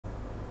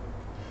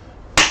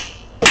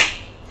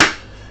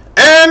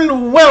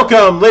And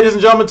welcome, ladies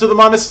and gentlemen, to the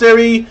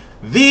monastery,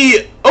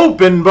 the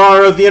open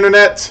bar of the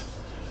internet,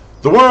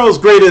 the world's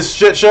greatest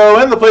shit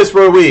show, and the place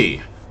where we,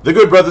 the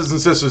good brothers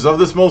and sisters of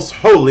this most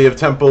holy of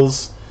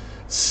temples,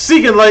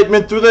 seek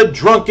enlightenment through the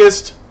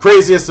drunkest,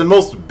 craziest, and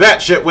most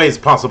batshit ways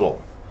possible.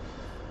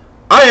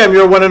 I am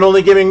your one and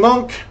only gaming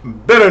monk,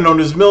 better known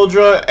as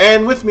Mildra,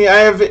 and with me I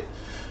have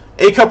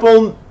a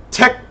couple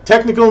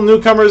technical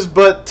newcomers,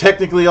 but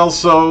technically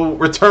also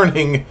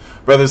returning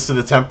brothers to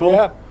the temple.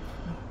 Yeah.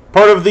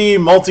 Part of the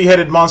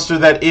multi-headed monster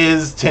that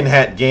is Tin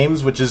Hat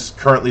Games, which is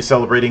currently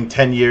celebrating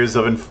 10 years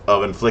of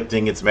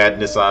inflicting its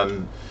madness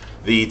on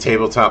the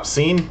tabletop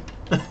scene.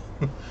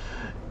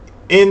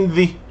 In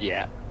the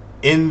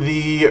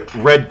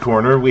red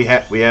corner, we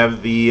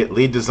have the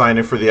lead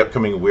designer for the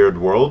upcoming Weird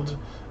World,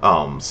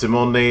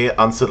 Simone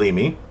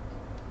Anselmi.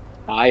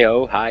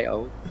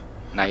 Hi-oh.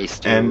 Nice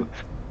to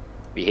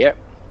be here.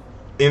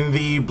 In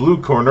the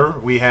blue corner,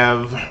 we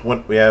have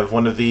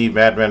one of the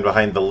madmen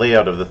behind the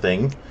layout of the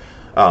thing,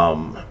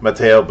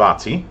 Matteo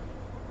Botti.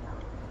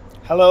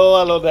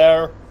 Hello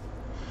there.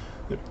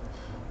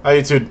 How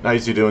you two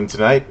doing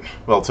tonight?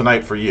 Well,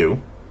 tonight for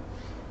you.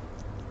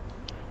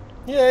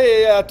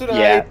 Yeah.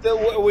 Tonight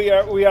we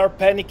are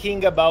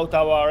panicking about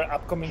our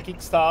upcoming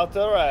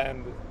Kickstarter,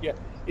 and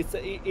it's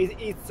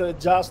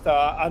just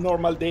a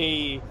normal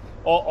day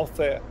of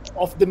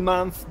the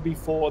month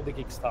before the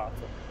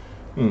Kickstarter.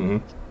 Mm-hmm.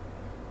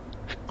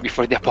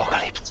 Before the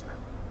apocalypse.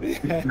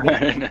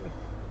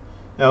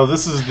 Now,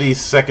 this is the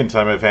second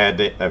time I've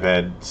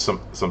had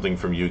something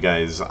from you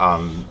guys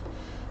on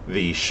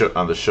the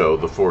show.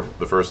 The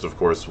first, of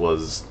course,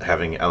 was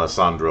having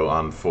Alessandro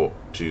on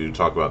to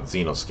talk about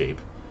Xenoscape.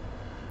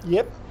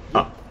 Yep.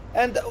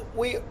 And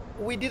we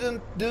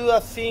didn't do a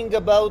thing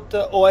about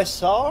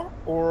OSR,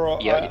 or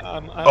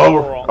I'm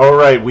wrong. Oh,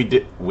 right, we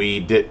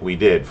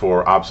did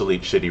for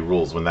obsolete shitty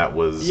rules when that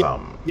was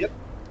Yep.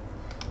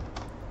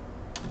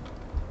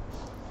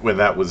 When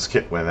that was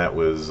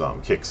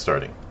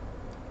kickstarting.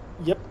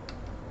 Yep.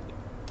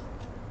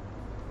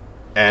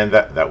 And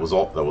that was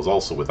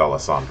also with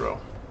Alessandro.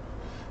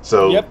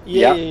 So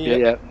Yeah.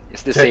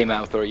 It's the same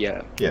author.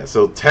 Yeah. Yeah.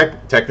 So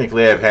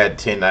technically, I've had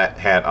Tin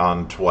Hat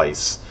on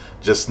twice.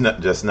 Just not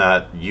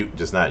you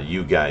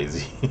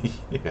guys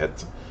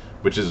yet.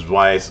 Which is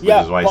why I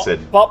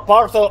said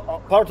part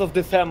of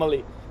the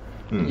family.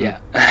 Mm-hmm. Yeah.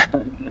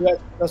 Yeah,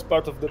 that's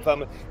part of the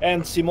family.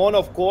 And Simone,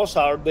 of course,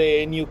 are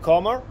the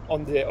newcomer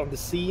on the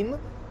scene.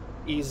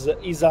 Is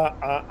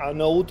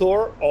an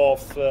author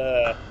of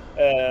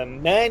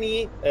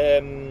many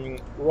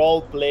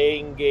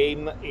role-playing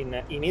game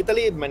in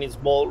Italy, many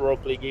small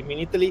role-playing game in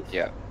Italy,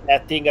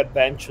 setting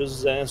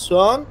adventures and so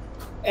on.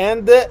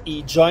 And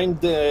he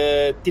joined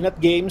Tin Hat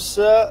Games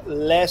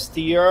last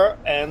year,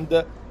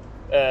 and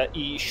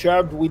he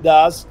shared with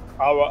us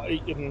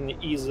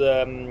his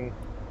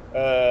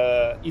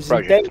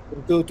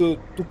intention to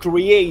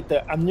create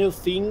a new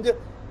thing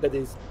that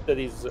is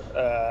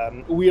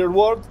Weird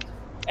World.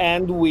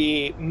 And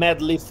we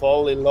madly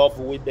fall in love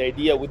with the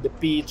idea, with the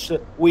pitch,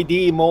 with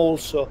him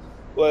also,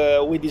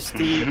 with his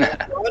team,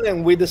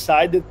 and we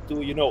decided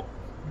to,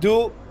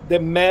 do the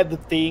mad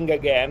thing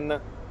again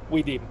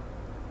with him,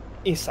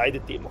 inside the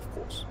team, of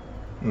course.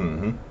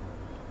 Mm-hmm.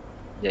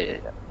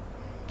 Yeah.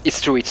 It's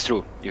true.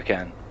 You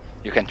can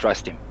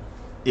trust him.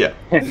 Yeah.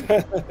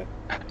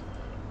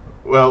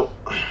 Well,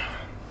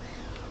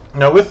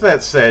 now with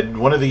that said,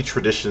 one of the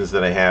traditions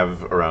that I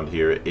have around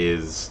here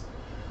is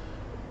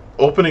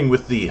opening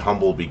with the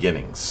humble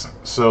beginnings.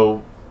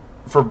 So,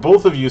 for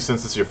both of you,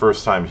 since it's your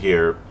first time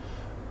here,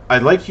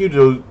 I'd like you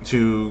to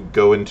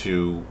go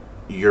into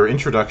your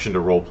introduction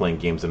to role-playing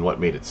games and what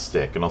made it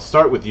stick. And I'll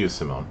start with you,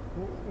 Simone.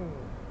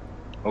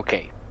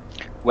 Okay.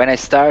 When I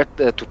start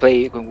to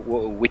play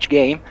which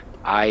game,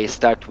 I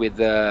start with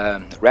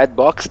Red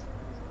Box,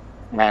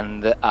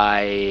 and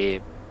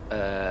I,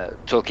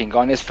 talking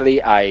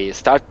honestly, I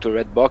start to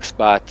Red Box,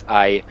 but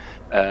I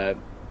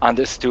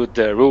understood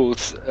the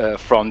rules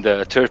from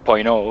the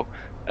 3.0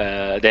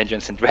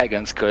 Dungeons and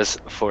Dragons, because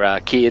for a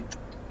kid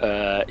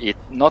it's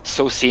not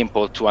so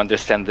simple to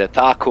understand the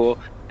taco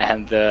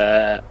and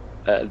the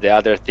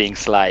other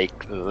things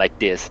like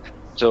this.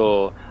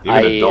 So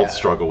even adults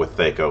struggle with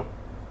Thaco.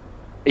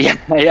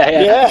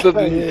 Yeah.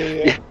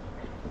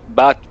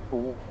 But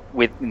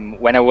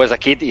when I was a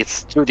kid,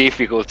 it's too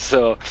difficult.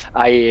 So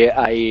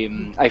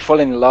I fall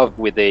in love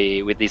with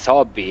this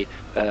hobby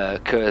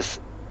because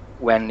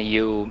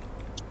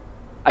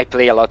I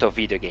play a lot of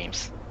video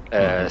games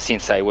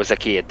since I was a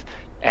kid,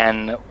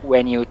 and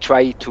when you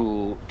try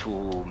to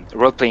play a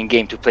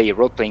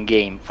role-playing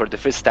game for the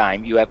first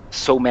time, you have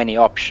so many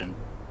options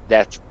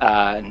that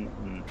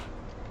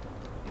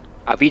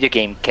a video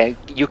game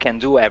you can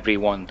do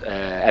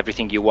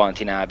everything you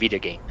want in a video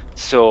game.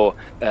 So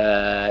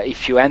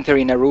if you enter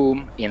in a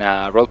room in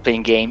a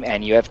role-playing game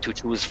and you have to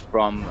choose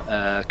from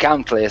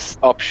countless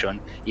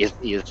options,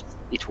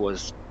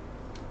 it's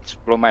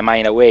blown my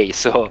mind away.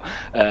 So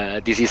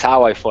this is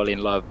how I fall in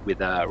love with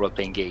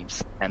role-playing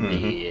games, and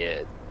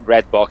the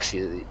Red Box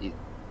is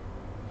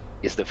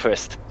the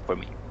first for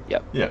me. Yeah.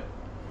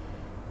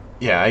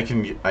 Yeah, I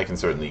can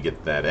certainly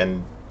get that,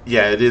 and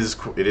yeah, it is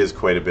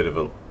quite a bit of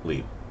a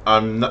leap.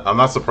 I'm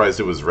not surprised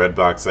it was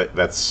Redbox.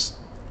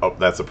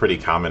 That's a pretty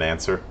common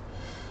answer.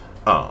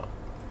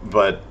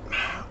 But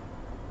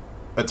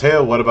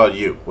Matteo, what about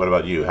you? What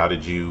about you? How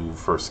did you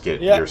first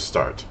get Yeah. your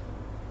start?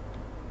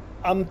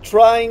 I'm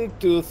trying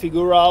to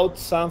figure out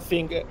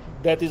something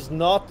that is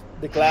not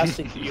the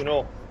classic,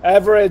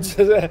 average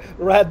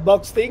red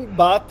box thing,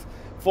 but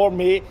for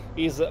me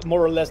is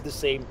more or less the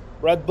same.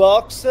 Red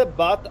box,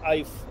 but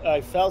I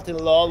felt in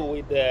love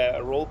with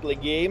the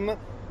roleplay game,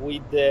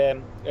 with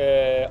the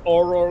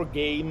horror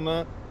game,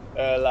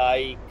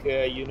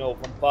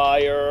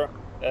 Vampire,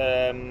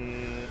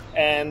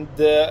 and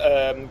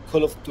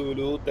Call of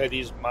Cthulhu. That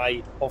is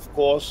my, of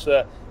course,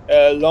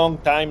 long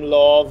time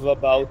love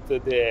about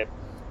the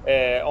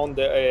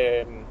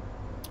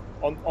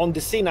on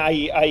the scene.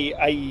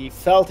 I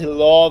felt in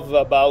love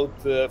about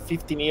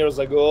 15 years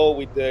ago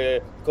with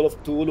the Call of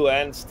Cthulhu,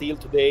 and still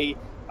today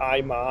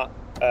I'm a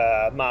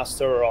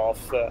master of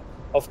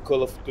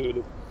Call of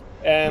Cthulhu.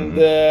 And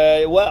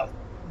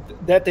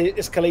that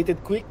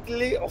escalated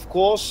quickly. Of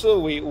course,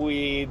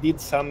 we did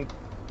some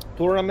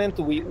tournament.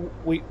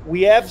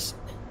 We had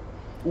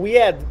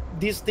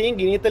this thing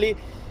in Italy,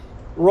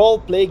 role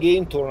play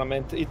game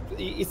tournament.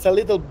 It's a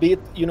little bit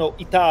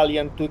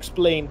Italian to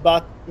explain,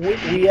 but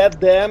we had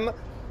them,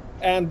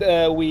 and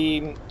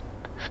we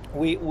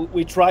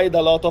tried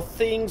a lot of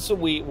things.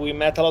 We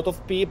met a lot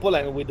of people,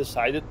 and we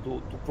decided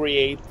to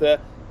create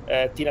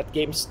TNET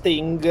Games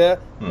Sting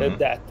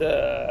that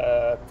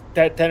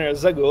 10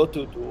 years ago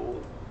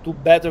to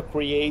better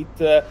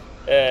create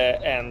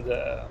and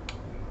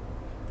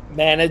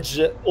manage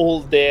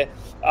all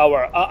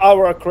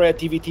our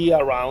creativity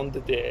around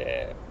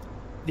the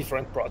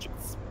different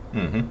projects.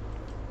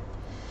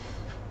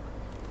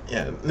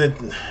 Yeah,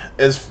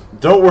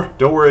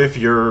 don't worry if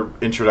your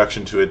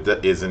introduction to it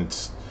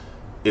isn't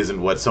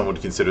what some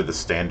would consider the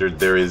standard.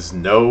 There is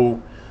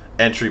no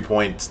entry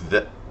point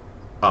that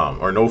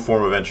or no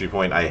form of entry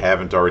point I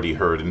haven't already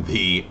heard in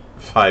the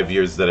 5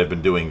 years that I've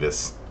been doing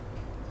this.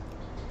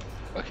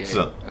 Okay.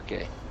 So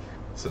okay.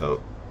 It's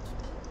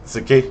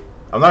okay.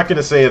 I'm not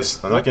gonna say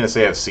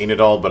I've seen it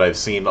all, but I've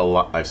seen a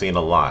lot.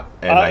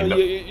 And I know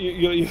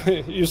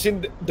you've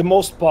seen the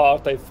most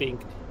part, I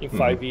think, in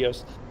 5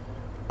 years.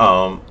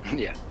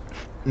 Yeah.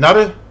 Not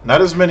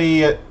as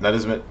many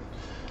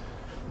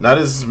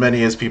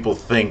as people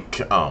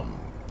think.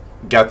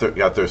 Got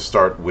their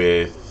start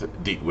with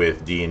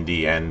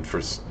D&D, and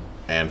for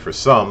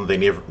some they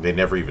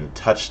never even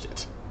touched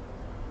it.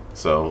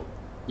 So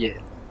yeah,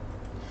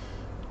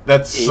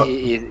 it's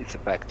a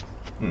fact.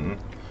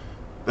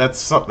 That's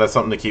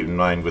something to keep in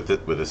mind with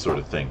this sort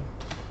of thing.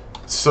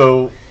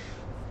 So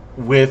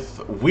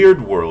with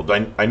Weird World,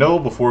 I know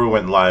before we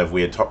went live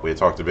we had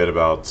talked a bit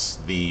about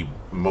the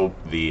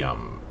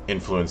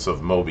influence of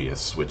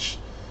Mobius, which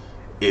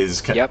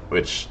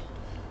which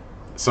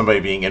somebody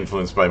being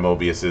influenced by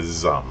Mobius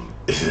is a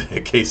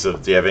case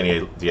of do you have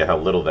any idea how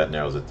little that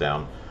narrows it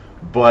down?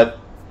 But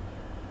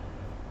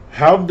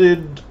how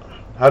did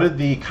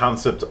the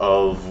concept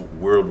of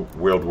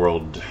Weird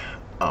World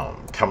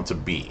come to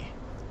be?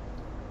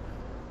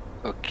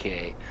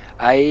 Okay,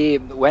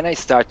 when I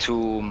start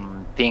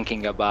to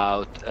thinking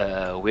about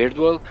Weird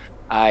World,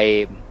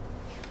 I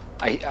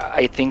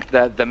think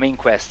that the main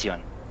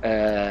question.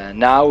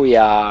 Now we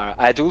are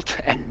adult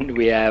and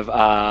we have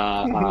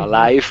a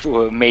life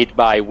made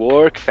by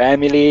work,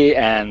 family,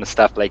 and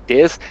stuff like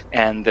this,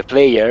 and the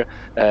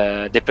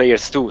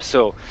players too.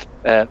 So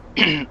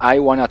I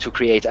wanted to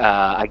create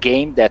a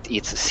game that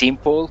it's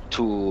simple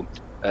to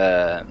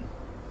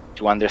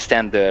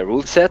understand the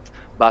rule set,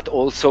 but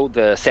also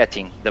the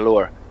setting, the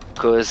lore,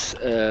 because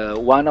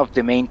one of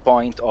the main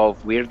point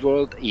of Weird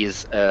World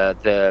is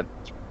the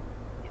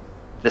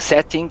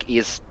setting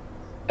is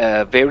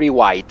very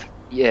wide.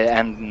 Yeah,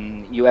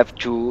 and you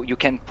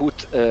can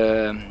put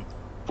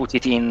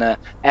it in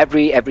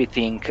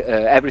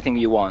everything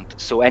you want.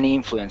 So any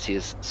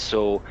influences.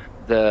 So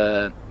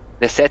the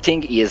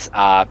setting is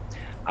a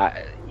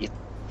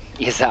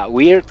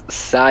weird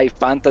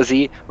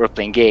sci-fantasy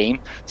role-playing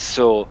game.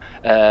 So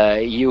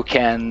you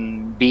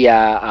can be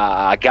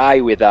a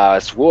guy with a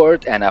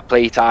sword and a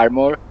plate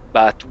armor,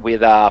 but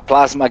with a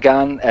plasma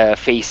gun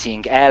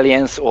facing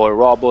aliens or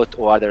robot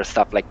or other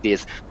stuff like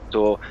this.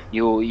 So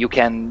you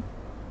can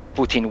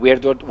put in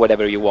Weird World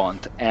whatever you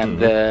want, and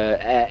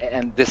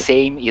the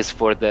same is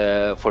for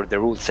the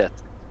rule set.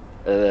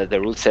 The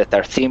rule set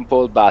are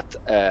simple, but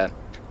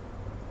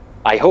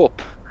I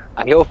hope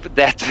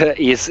that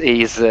is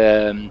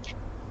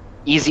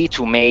easy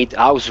to make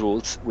house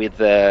rules with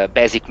the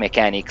basic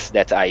mechanics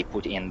that I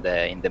put in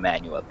the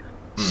manual.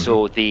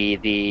 So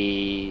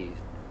to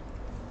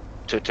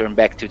turn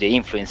back to the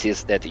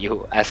influences that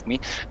you asked me,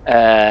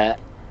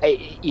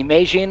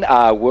 imagine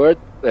a word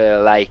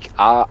like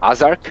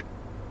Azark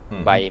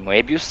by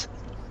Moebius,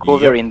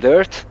 covered in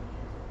dirt,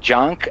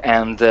 junk,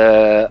 and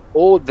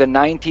all the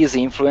 90s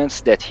influence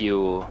that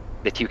you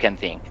can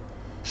think.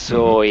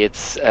 So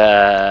it's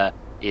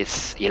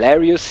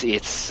hilarious,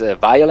 it's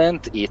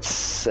violent,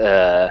 it's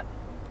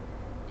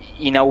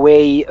in a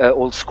way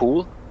old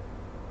school.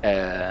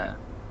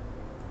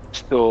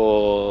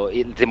 So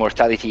the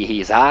mortality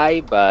is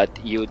high, but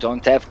you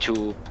don't have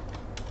to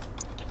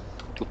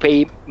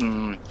pay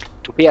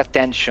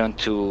attention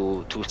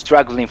to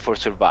struggling for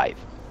survive,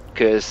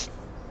 because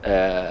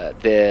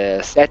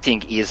the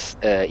setting is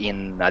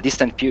in a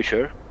distant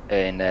future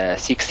in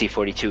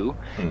 6042,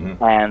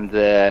 and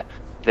the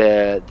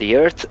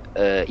Earth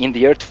in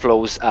the Earth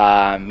flows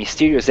a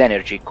mysterious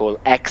energy called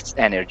X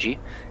energy,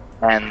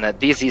 and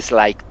this is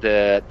like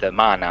the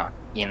mana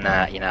in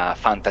a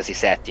fantasy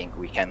setting.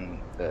 We can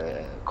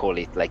call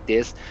it like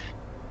this,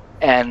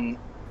 and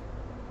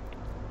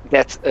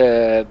that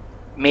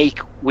make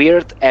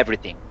weird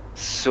everything.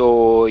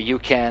 So you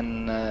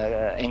can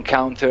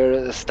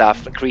encounter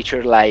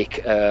creature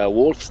like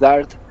wolf's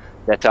dart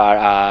that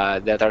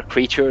are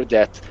creature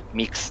that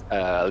mix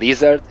a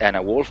lizard and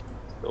a wolf.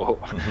 So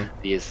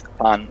this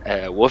fun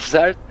wolf's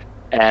dart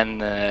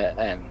and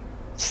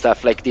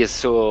stuff like this.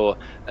 So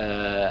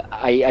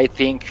I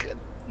think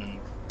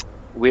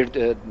weird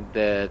the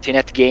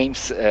TNET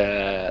games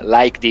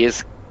like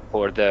this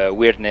for the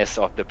weirdness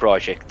of the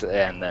project,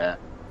 and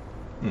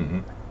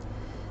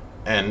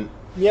and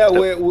yeah,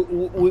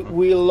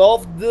 we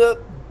loved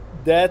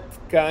that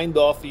kind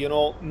of, you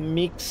know,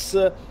 mix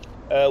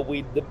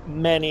with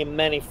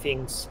many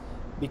things,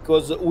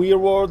 because Weird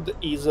World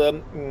is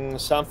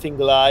something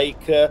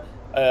like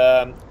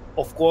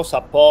of course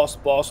a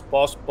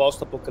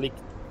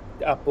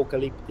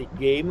post-apocalyptic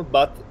game,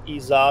 but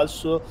is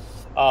also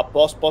a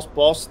post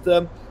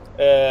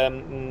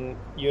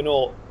you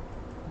know,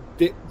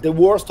 the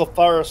worst of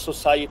our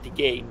society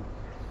game.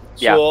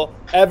 So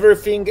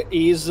everything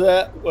is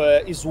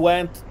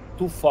went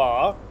too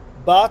far,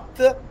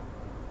 but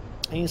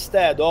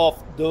instead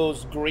of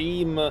those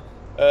grim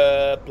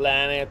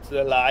planet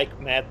like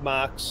Mad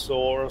Max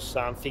or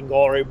something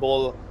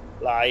horrible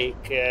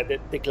like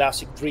the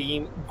classic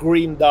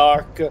grim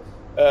dark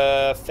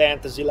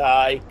fantasy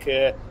like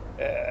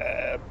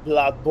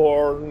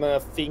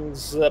Bloodborne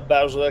things,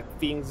 Berserk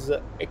things,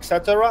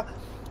 etc.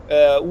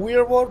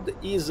 Weird World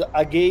is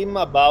a game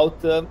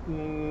about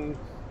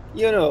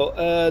you know,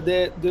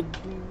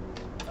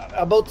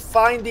 about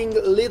finding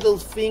little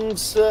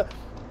things to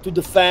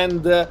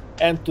defend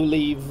and to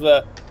live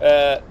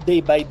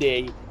day by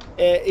day.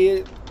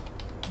 The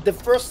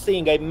first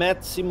thing I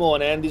met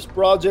Simone and this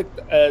project,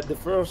 the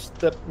first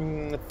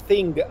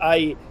thing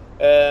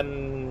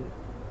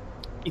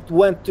it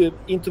went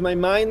into my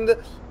mind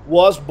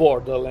was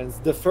Borderlands,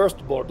 the first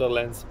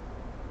Borderlands.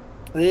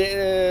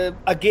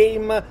 A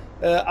game,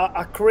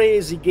 a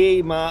crazy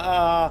game,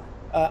 a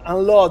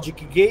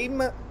unlogic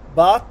game,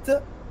 but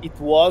it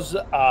was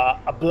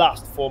a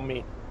blast for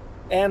me,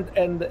 and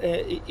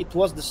it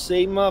was the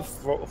same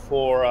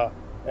for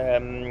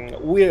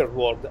Weird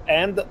World.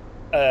 And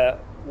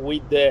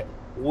with the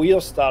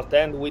wheel start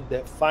and with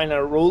the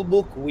final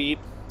rulebook, we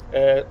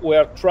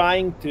were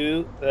trying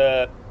to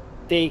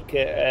take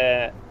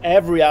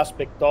every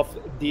aspect of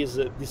this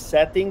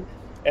setting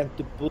and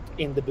to put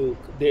in the book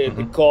the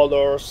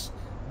colors,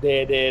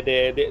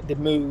 the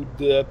mood,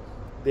 the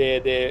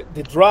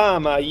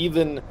drama,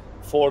 even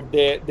for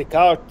the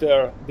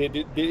character,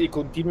 the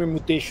continuing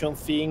mutation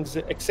things,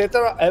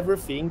 etc.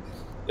 Everything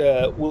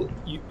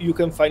you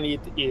can find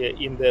it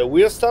in the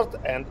Weird Start,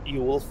 and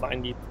you will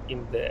find it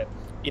in the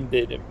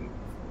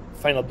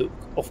final book,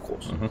 of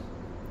course.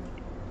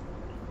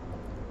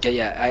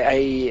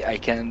 I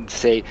can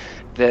say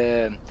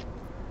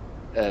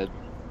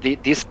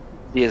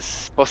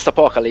this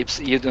post-apocalypse,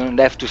 you don't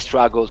have to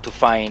struggle to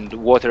find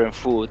water and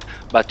food,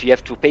 but you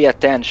have to pay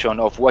attention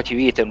of what you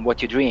eat and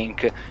what you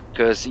drink,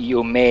 because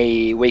you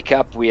may wake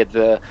up with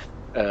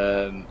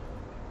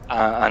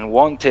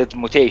unwanted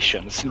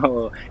mutations.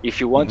 So if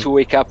you want to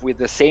wake up with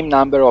the same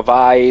number of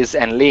eyes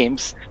and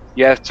limbs,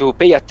 you have to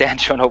pay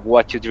attention of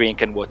what you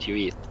drink and what you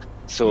eat.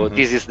 So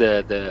this is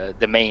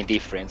the main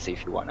difference,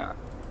 if you wanna.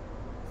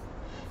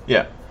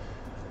 Yeah.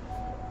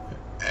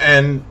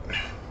 And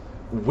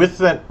with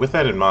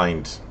that in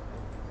mind,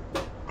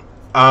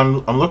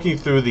 I'm looking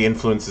through the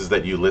influences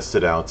that you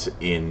listed out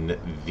in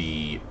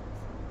the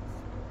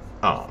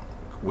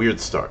Weird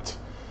Start,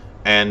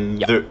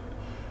 and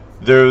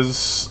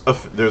there's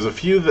a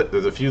few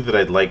that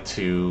I'd like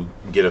to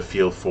get a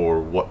feel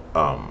for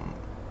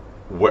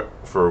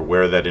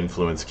where that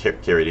influence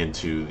carried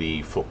into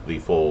the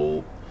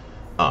full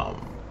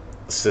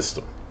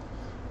system.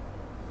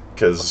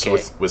 Because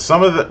with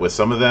some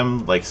of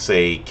them, like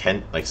say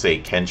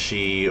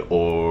Kenshi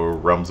or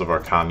Realms of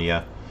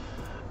Arcania,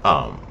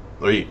 or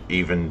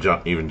even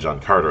John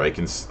Carter, I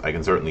can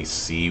certainly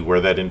see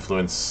where that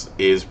influence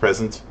is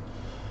present.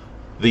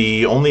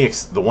 The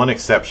one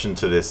exception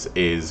to this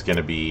is going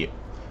to be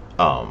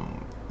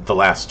The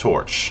Last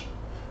Torch,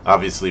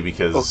 obviously,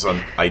 because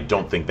I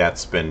don't think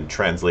that's been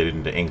translated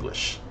into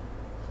English.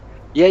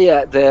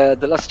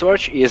 The Last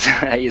Torch is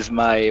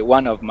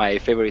one of my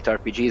favorite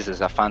RPGs.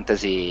 As a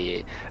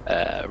fantasy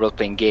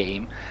role-playing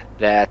game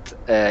that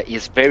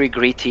is very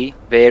gritty,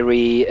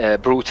 very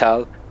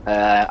brutal,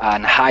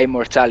 and high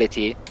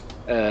mortality,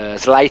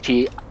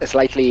 slightly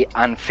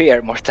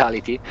unfair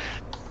mortality.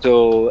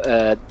 So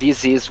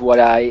this is what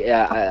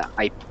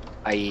I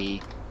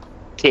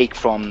take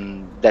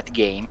from that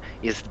game,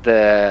 is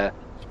the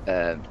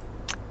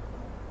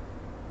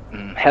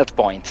health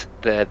point,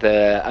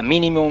 a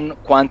minimum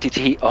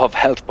quantity of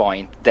health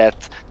point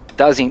that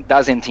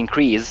doesn't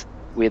increase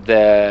with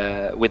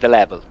the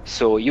level.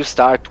 So you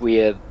start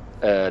with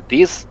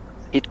these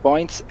hit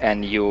points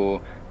and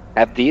you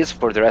have these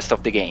for the rest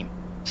of the game.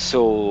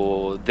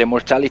 So the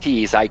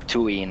mortality is high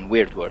 2 in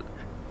Weird World.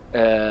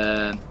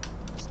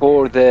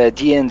 For the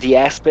D&D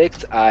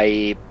aspect,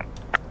 I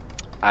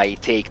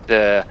take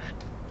the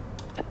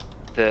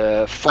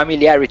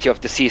familiarity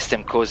of the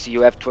system, because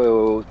you have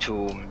to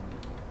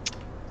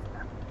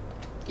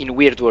in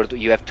Weird World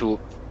you have to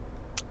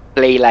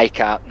play like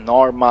a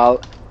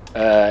normal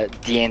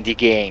D&D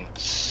game.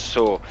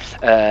 So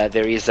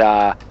there is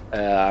a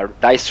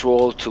dice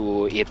roll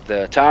to hit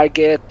the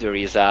target, there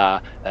is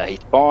a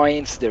hit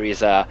points, there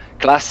is a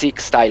classic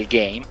style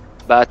game,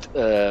 but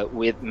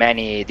with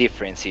many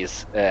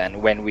differences.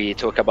 And when we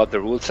talk about the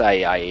rules, I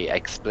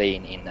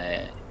explain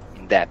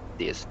in depth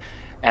this.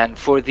 And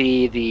for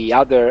the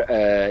other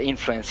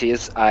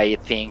influences, I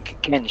think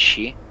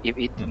Kenshi.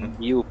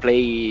 You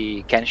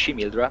play Kenshi,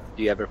 Mildra?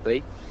 Do you ever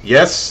play?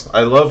 Yes,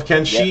 I love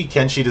Kenshi. Yeah.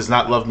 Kenshi does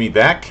not love me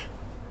back.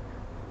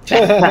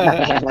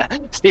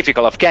 It's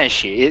typical of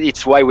Kenshi.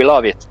 It's why we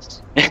love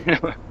it.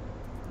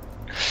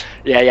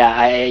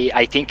 Yeah.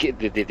 I think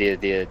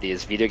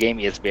this video game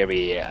is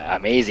very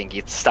amazing.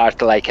 It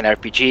started like an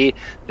RPG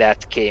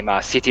that came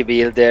a city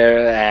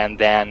builder and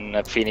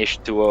then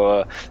finished to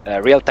a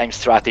real-time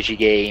strategy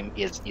game.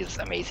 Is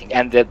amazing,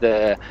 and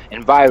the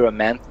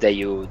environment that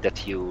you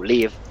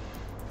live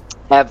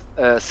have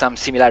some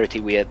similarity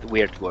with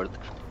Weird World.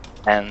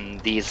 And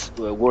this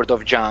world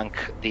of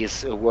junk,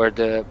 this world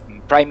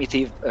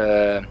primitive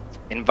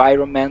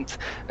environment,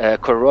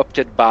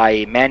 corrupted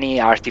by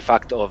many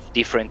artifacts of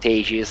different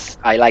ages.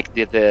 I like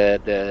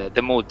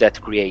the mood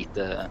that create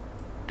the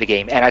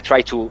game, and I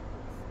try to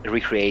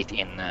recreate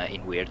in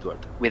Weird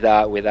World with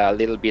a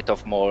little bit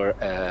of more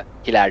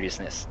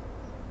hilariousness.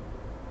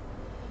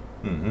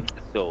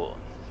 So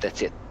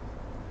that's it.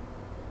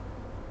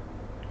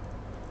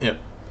 Yeah.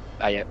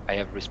 I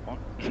have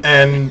responded.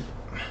 And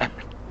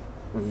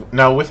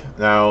now with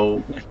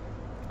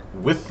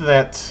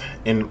that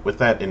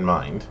in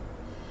mind,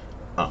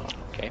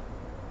 okay.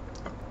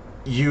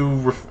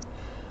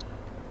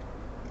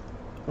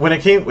 When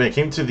it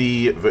came to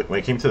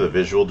the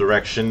visual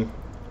direction,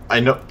 I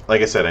know,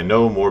 like I said, I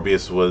know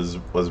Morbius was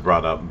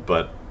brought up,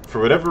 but for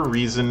whatever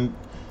reason,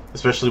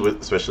 especially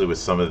with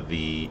some of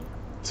the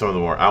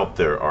more out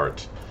there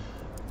art,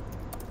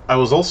 I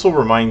was also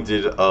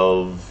reminded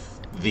of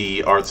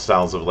the art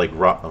styles of like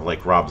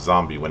Rob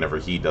Zombie whenever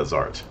he does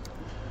art.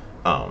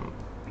 Thank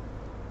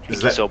you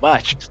so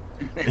much.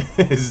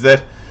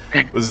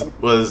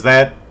 Was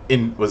that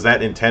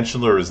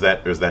intentional, or is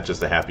that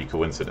just a happy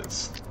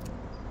coincidence?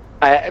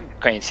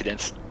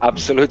 Coincidence,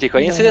 absolutely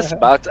coincidence.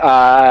 But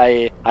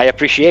I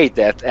appreciate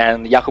that,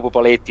 and Jacopo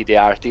Poletti, the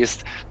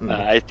artist,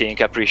 I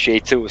think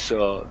appreciate too.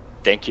 So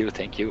thank you.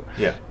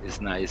 Yeah,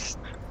 it's nice.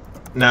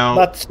 Now,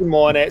 but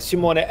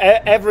Simone,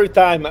 every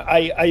time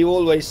I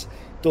always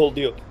told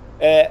you,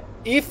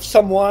 if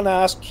someone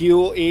asks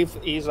you if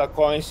it's a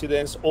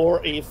coincidence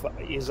or if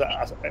it's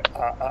a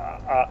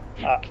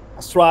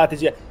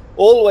strategy,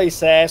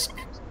 always ask,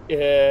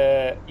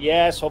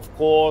 yes, of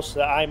course,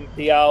 I'm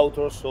the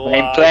author, so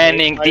I'm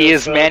planning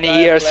this many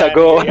years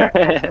ago.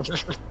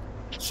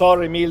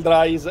 Sorry,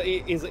 Mildra is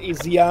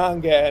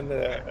young, and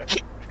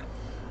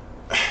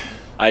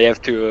I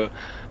have to.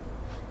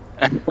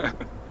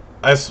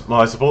 I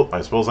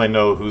suppose I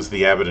know who's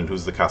the Abbot and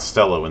who's the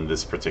Costello in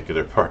this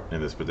particular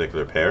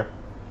pair.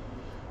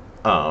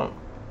 But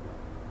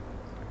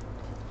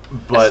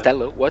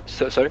Costello, what?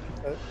 Sorry.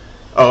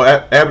 Oh,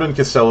 Abbott and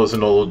Costello is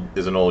an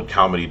old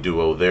comedy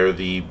duo. They're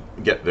the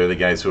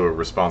guys who are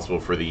responsible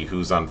for the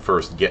 "Who's on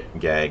First"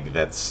 gag.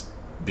 Okay.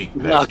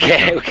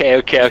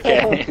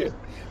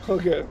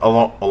 Okay.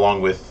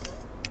 Along with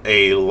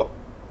a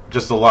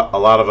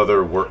lot of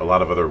other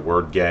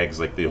word gags,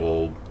 like the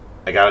whole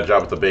 "I got a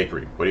job at the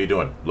bakery. What are you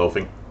doing?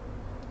 Loafing?"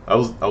 I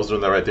was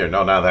doing that right there.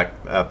 No, not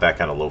that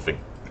kind of loafing.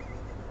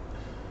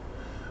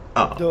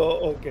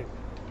 Okay.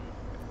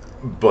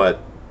 But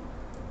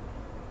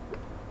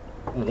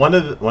one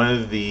of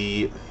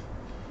the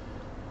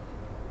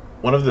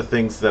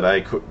things that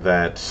I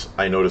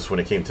noticed when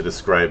it came to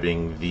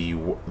describing the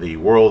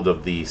world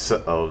of the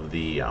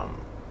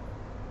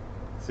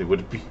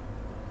would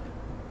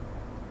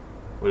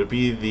it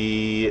be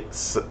the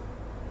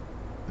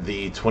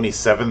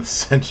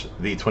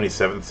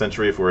 27th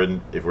century if we're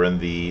in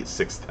the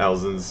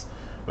 6000s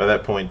by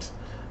that point,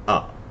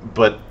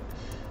 but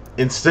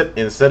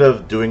instead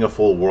of doing a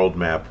full world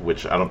map,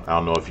 which I don't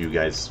know if you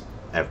guys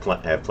have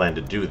planned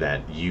to do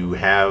that, you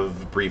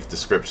have brief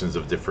descriptions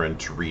of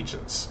different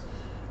regions.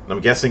 And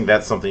I'm guessing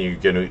that's something you're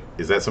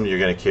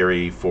gonna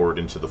carry forward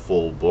into the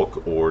full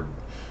book, or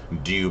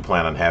do you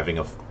plan on having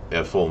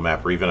a full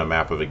map or even a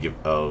map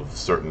of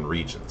certain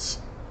regions.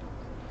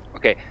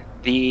 Okay.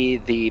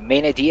 The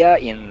main idea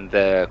in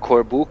the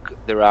core book,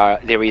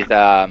 there is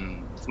a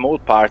small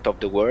part of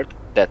the world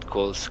that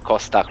calls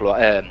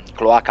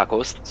Cloaca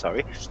Coast.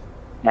 Sorry,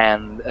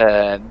 and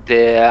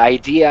the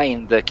idea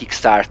in the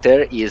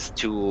Kickstarter is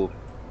to,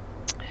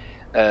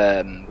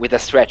 with a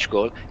stretch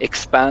goal,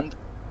 expand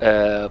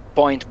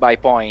point by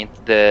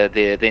point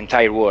the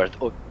entire world,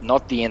 or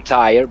not the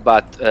entire,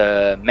 but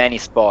many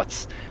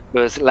spots.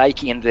 Because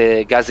like in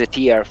the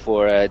Gazetteer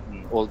for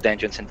all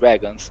Dungeons and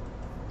Dragons,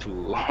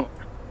 to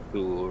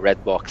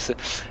Redbox,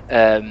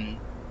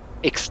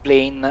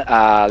 explain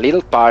a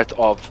little part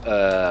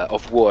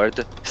of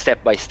word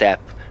step by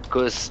step.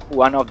 Because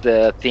one of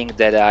the things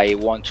that I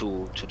want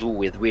to do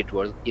with Weird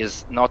World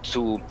is not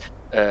to.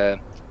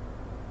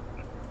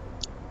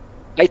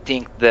 I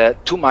think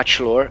that too much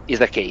lore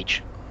is a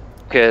cage.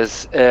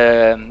 Because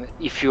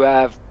if you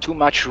have too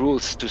much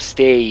rules to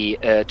stay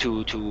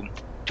to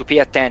pay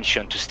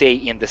attention, to stay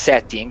in the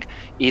setting,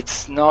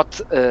 it's not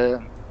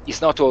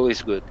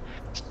always good.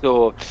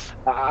 So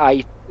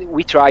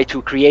we try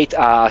to create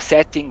a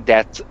setting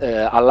that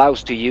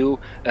allows to you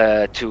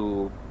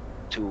to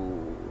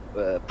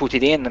put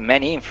it in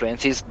many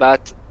influences,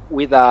 but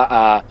with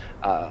a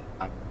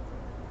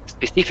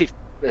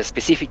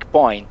specific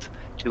point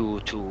to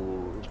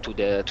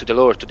the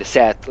lore, to the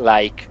set.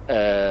 Like,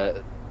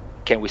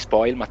 can we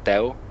spoil,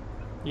 Matteo?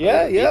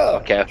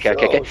 Yeah.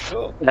 Okay.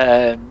 Sure.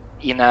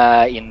 In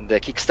the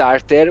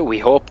Kickstarter, we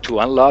hope to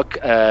unlock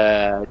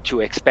 2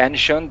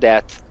 expansion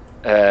that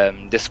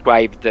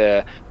describe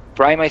the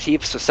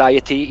primitive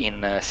society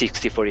in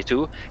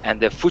 6042 and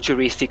the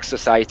futuristic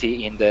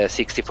society in the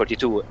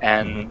 6042,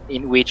 and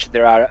in which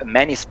there are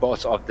many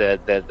spots of the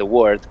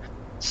world.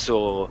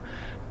 So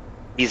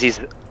this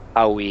is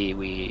how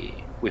we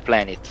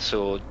plan it.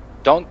 So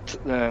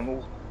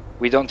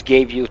we don't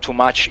give you too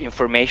much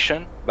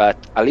information, but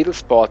a little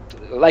spot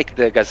like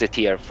the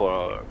Gazetteer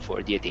for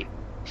D&D.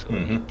 So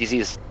this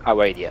is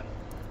our idea.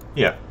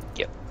 Yeah.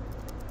 Yep.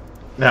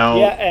 Now.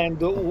 Yeah, and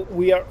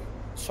we are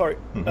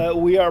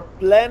we are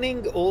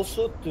planning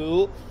also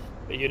to,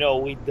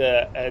 with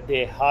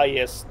the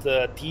highest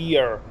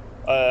tier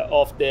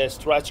of the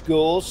stretch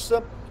goals,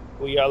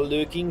 we are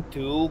looking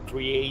to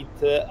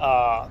create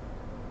a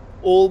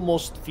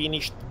almost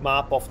finished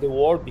map of the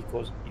world,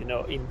 because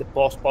in the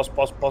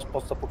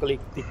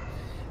post-apocalyptic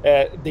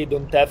they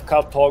don't have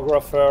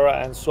cartographer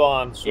and so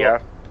on. So yeah.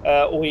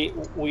 We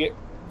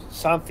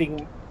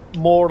something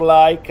more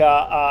like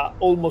a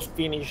almost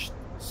finished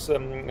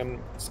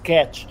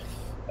sketch.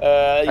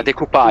 A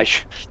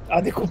decoupage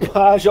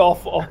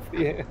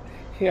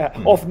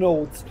of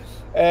notes.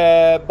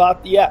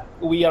 But yeah,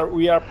 we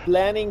are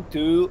planning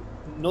to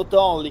not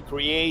only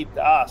create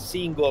a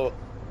single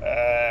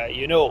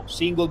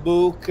single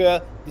book.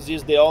 This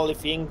is the only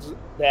thing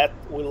that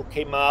will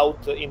come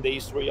out in the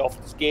history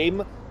of this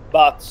game,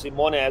 but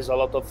Simone has a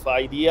lot of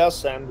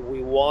ideas, and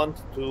we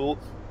want to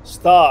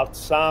start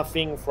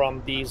something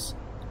from this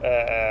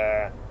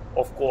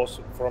of course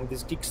from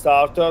this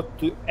Kickstarter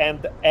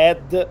and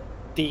add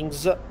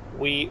things.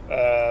 We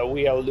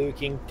are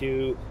looking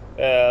to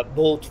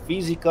both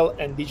physical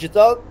and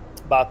digital,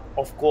 but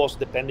of course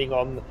depending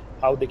on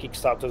how the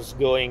Kickstarter is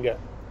going,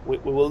 we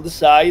will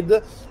decide.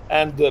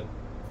 And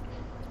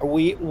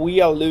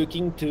we are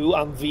looking to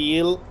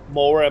unveil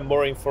more and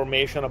more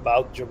information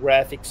about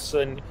geographics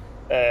and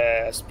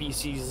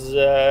species,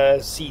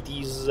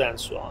 cities, and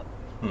so on.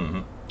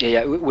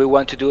 Yeah, we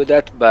want to do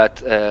that,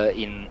 but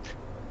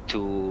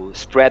to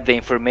spread the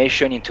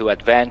information into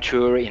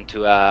adventure,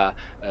 into a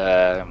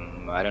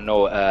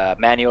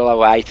manual of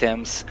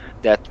items,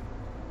 that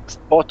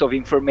spot of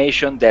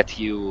information that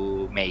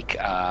you make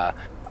the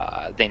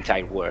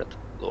entire world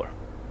lore.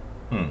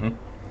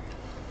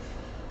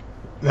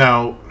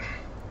 Now,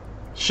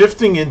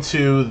 shifting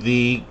into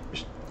the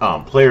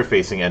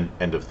player-facing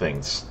end of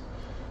things,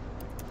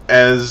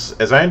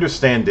 as I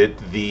understand it,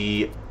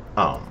 the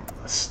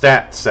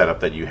stat setup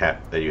that you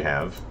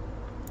have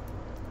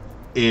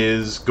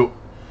is going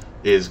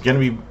to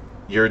be,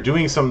 you're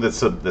doing something that's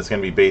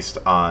going to be based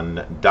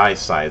on die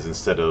size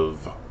instead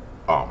of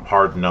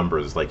hard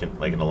numbers, like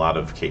in a lot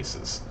of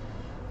cases.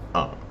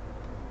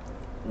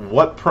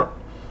 What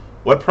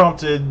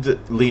prompted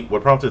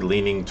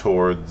leaning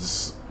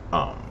towards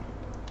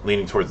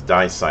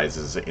die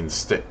sizes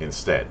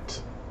instead?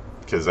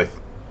 Because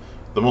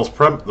the most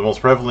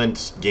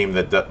prevalent game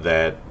that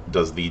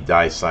does the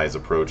die size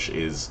approach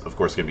is, of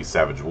course, going to be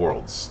Savage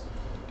Worlds.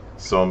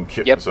 So I'm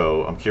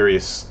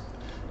curious,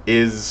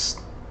 was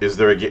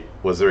there a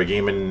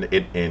game in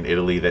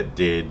Italy that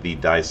did the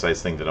die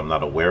size thing that I'm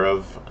not aware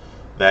of,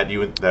 that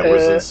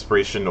was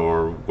inspiration,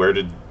 or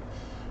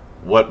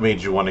what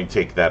made you want to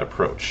take that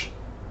approach?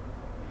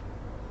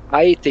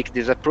 I take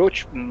this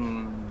approach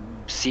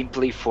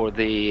simply for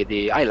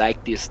the I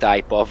like this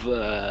type of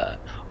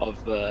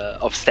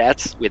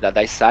stats with a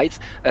dice size.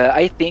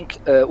 I think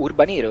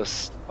Urban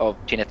Heroes of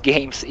Gnet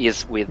Games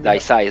is with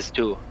dice size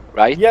too,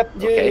 right? Yep.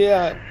 Okay.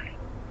 Yeah.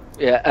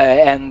 Yeah,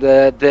 and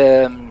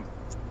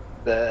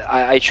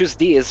I choose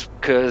this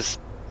because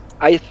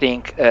I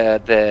think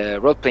the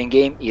role-playing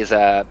game is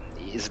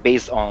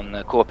based on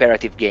a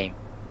cooperative game.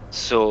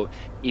 So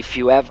if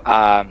you have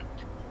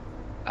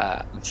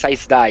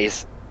size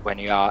dice when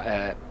you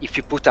are, if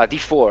you put a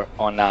D4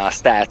 on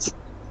stats,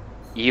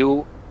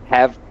 you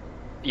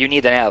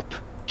need an help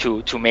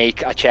to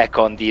make a check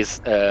on these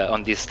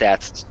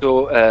stats.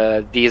 So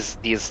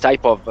this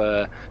type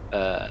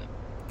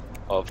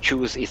of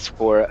choose is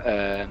for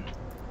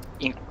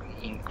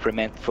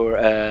increment for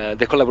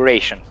the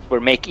collaboration, for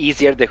make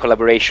easier the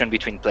collaboration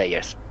between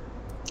players.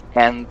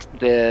 And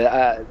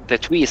the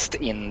twist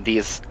in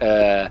this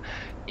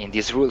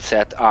rule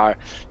set are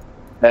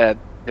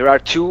there are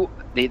two.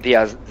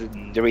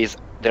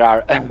 There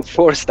are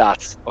 4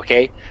 stats.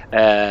 Okay,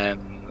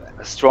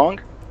 strong,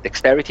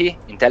 dexterity,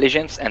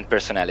 intelligence, and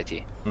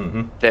personality.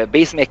 The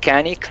base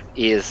mechanic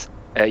is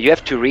you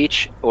have to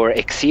reach or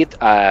exceed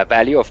a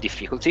value of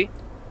difficulty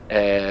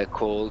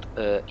called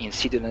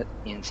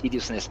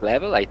insidiousness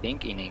level, I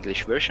think, in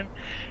English version,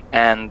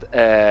 and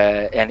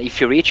if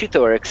you reach it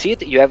or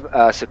exceed, you have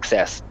a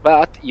success.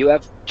 But you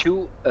have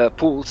 2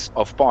 pools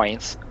of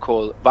points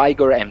called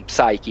vigor and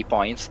psyche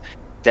points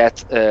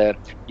that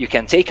you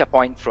can take a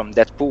point from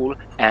that pool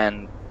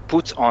and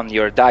put on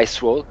your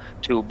dice roll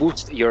to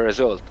boost your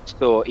result.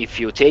 So if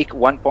you take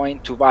 1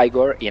 point to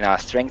vigor in a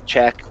strength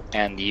check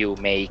and you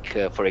make,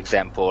 for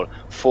example,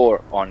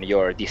 4 on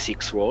your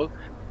d6 roll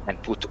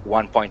and put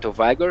 1 point of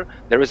vigor,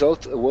 the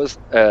result was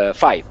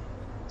 5.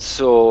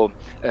 So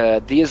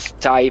this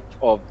type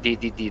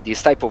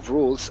of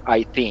rules,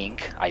 I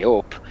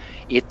hope,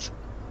 it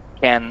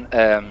can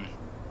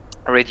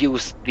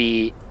reduce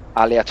the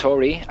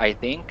aleatory, I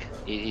think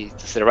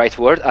it's the right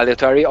word,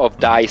 aleatory of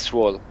dice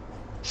roll.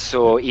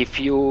 So if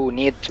you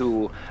need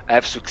to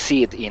have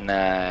succeed in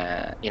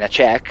a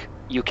check,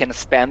 you can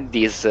spend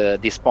these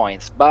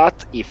points.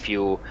 But if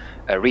you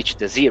reach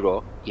the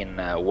 0 in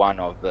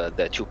one of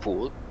the 2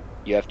 pool,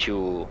 you have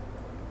to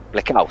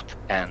black out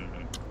and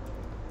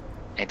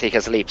take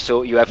a sleep.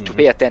 So you have to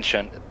pay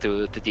attention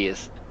to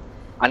this.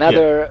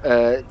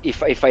 Another,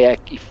 if I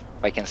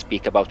can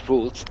speak about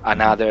rules,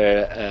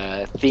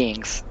 another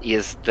things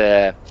is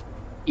the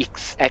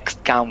X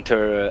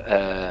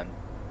counter.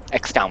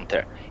 X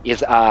counter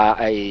is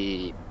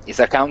a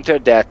counter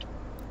that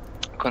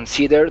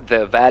consider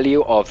the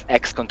value of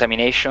X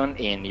contamination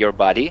in your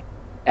body,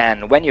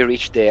 and when you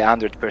reach the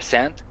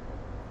 100%,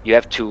 you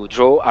have to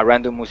draw a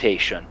random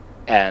mutation.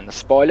 And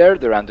spoiler,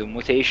 the random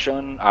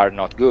mutation are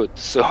not good,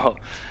 so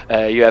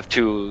you have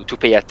to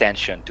pay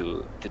attention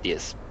to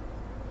this.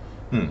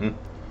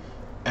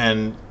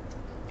 And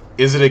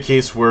is it a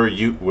case where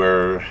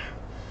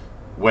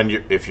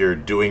if you're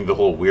doing the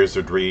whole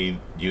wizardry,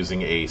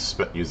 using a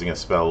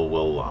spell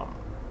will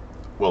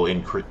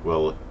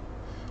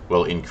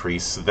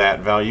increase that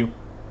value?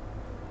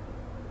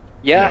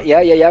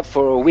 Yeah.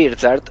 For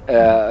wizard,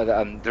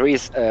 there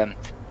is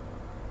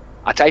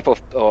a type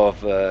of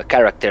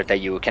character that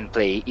you can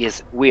play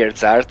is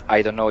wizard.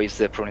 I don't know if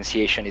the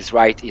pronunciation is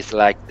right. It's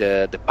like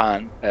the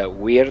pun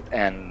weird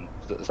and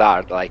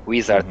zard, like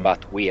wizard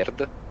but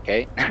weird.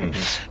 Okay,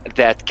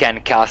 that can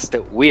cast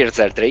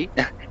wizardry.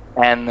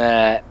 And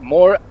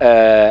more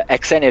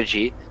X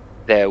energy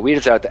the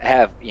wizard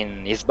have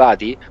in his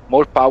body,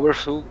 more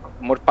powerful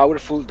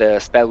the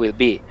spell will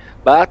be.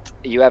 But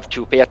you have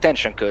to pay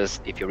attention,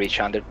 because if you reach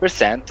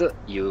 100%,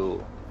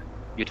 you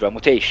draw a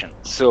mutation.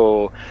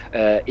 So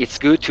it's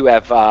good to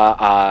have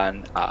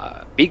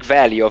a big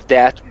value of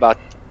that, but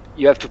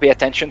you have to pay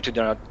attention to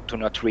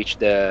not reach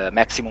the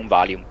maximum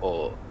volume,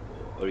 or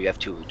you have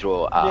to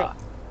draw a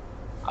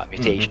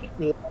mutation.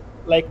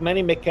 Like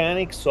many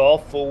mechanics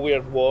of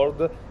Weird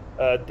World,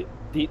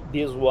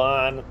 this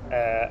one,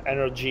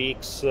 Energy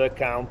X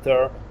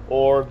counter,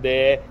 or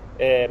the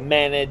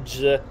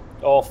manage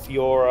of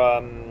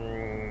your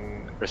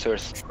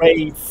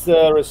traits,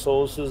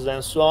 resources,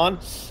 and so on.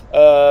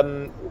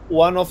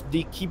 One of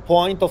the key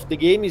points of the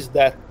game is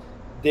that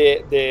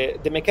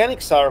the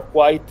mechanics are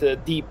quite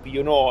deep,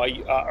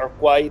 are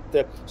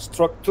quite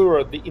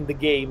structured in the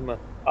game,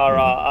 are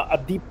a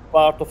deep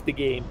part of the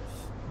game,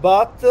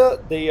 but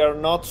they are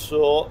not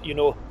so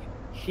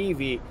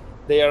heavy.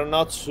 They are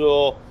not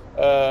so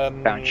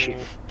crunchy.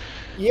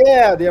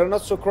 Yeah, they are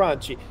not so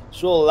crunchy.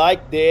 So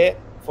like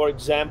for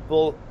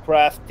example,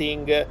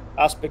 crafting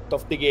aspect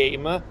of the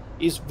game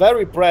is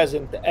very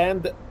present,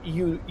 and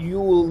you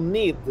will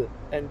need,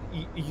 and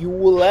you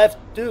will have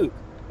to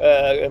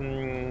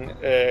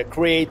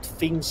create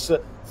things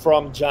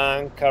from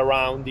junk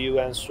around you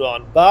and so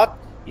on. But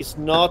it's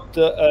not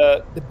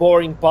the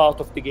boring part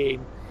of the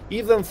game.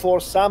 Even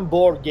for some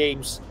board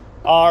games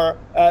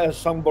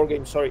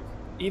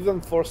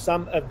even for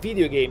some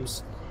video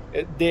games,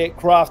 the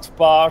craft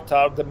part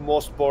are the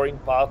most boring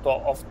part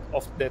of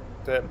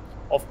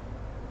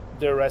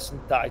the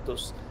recent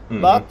titles.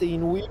 But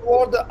in Weird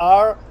World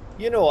are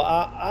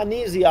an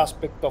easy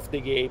aspect of the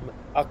game,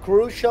 a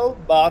crucial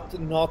but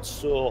not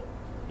so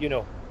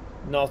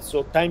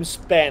time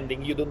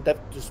spending. You don't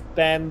have to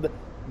spend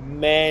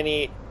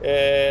many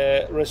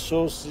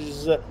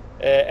resources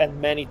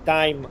and many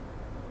time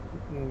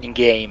in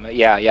game.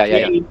 Yeah.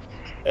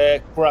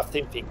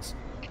 Crafting things.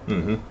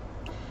 Mm-hmm.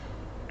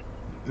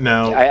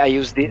 Now, I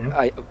use the.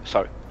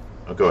 Sorry.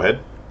 Oh, go ahead.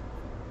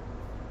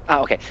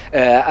 Okay.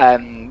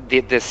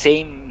 The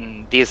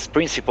same this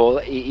principle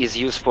is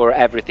used for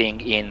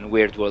everything in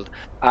Weird World.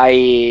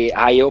 I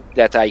hope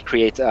that I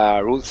create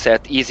a rule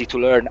set easy to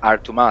learn,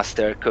 hard to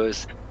master.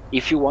 Because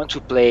if you want to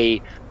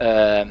play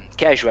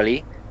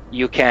casually,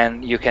 you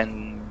can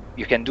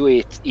do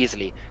it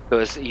easily.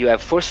 Because you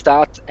have 4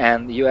 stats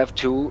and you have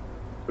to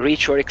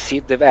reach or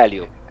exceed the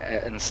value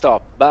and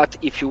stop. But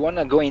if you want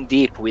to go in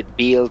deep with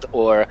build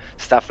or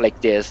stuff like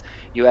this,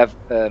 you have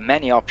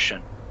many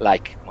options,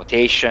 like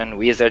mutation,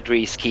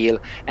 wizardry, skill,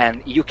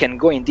 and you can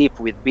go in deep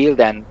with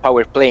build and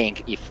power playing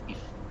if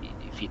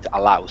it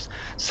allows.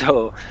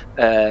 So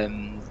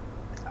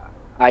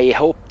I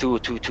hope to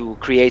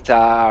create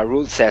a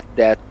rule set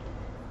that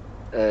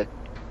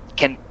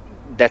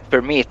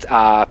permit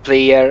a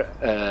player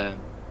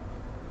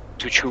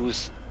to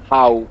choose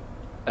how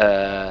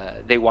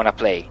they want to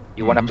play.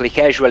 You want to play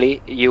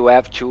casually, you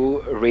have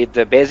to read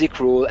the basic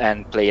rule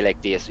and play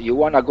like this. You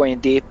want to go in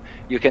deep,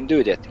 you can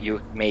do that. You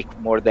make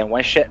more than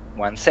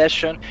one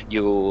session,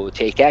 you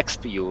take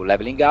exp, you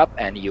leveling up,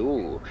 and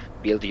you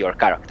build your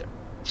character.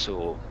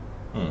 So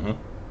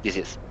this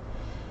is.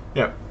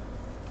 Yeah.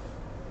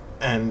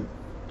 And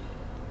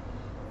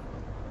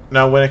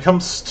now, when it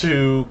comes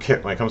to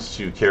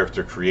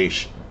character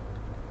creation,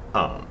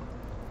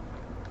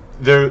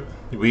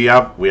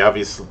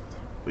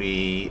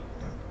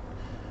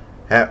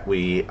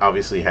 we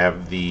obviously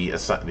have the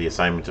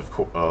assignment of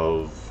core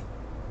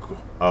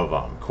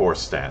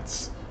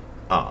stats,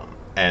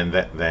 and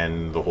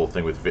then the whole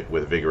thing with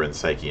vigor and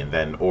psyche, and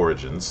then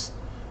origins.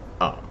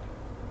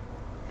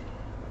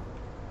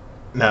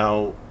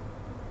 Now,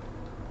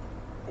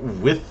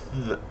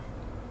 within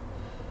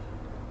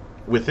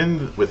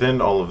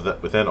all of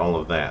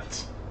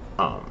that,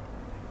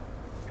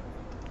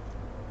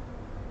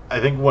 I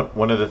think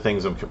one of the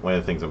things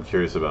I'm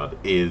curious about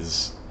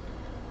is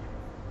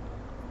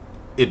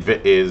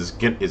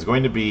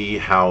going to be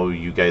how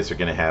you guys are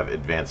going to have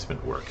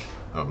advancement work.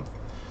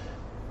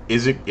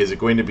 Is it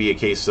going to be a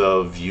case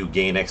of you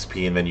gain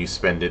XP and then you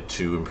spend it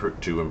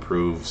to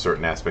improve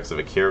certain aspects of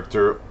a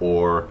character,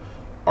 or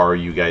are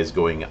you guys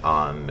going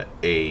on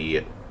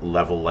a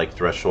level like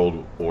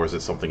threshold, or is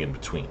it something in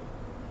between?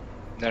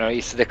 No,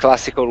 it's the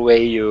classical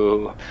way.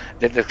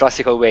 The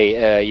classical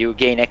way. You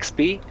gain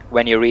XP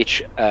when you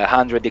reach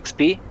 100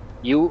 XP.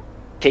 You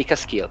take a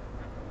skill.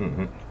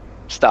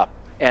 Stop.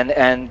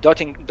 And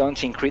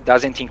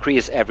doesn't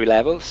increase every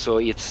level, so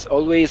it's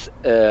always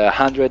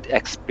 100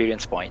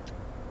 experience point.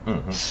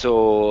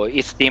 So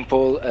it's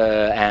simple,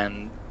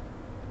 and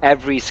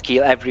every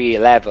skill, every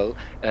level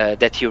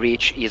that you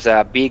reach is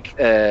a big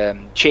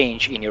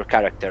change in your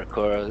character,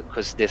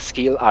 because the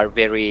skill are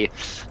very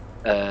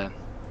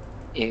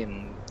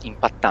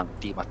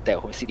impattanti,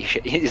 Matteo, come si dice?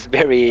 It's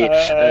very.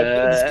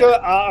 The skills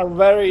are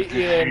very,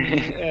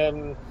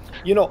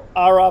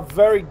 are a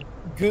very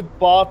good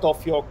part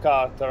of your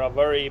character, a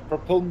very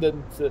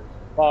preponderant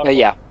part of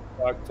your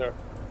character.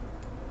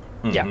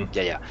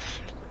 Yeah.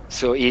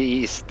 So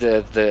it's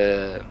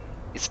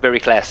it's very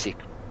classic.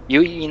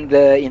 You in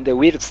the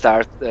Weird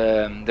Start,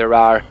 there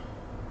are,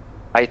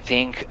 I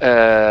think,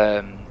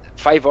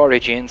 5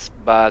 origins,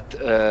 but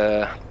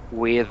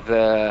with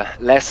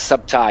less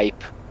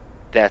subtype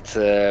that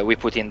we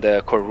put in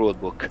the core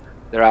rulebook.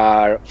 There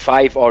are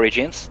 5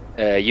 origins: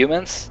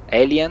 humans,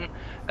 alien,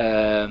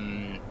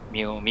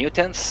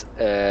 mutants,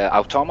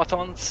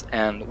 automatons,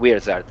 and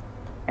wizard.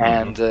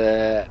 And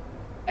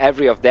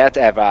every of that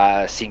have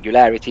a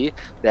singularity,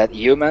 that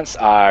humans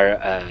are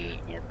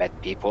bad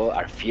people,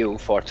 are few,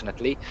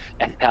 fortunately,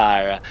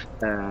 and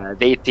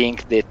they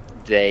think that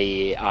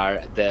they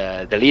are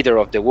the leader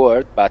of the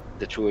world, but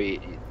the truth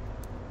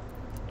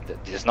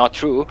is not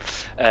true.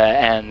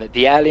 And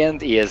the alien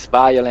is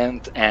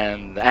violent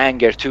and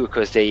anger too,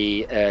 because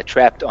they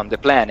trapped on the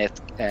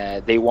planet.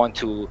 They want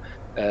to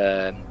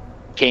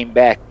come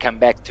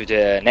back to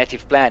the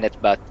native planet,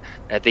 but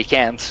they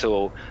can't,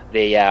 so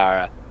they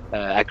are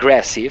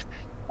aggressive.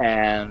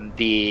 And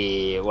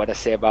what I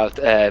say about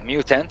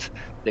mutant,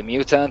 the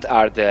mutant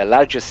are the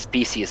largest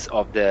species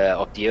of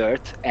the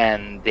earth,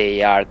 and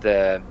they are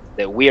the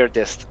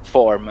weirdest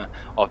form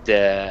of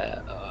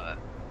the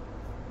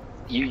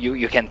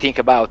you can think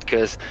about,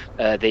 because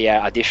they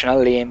are additional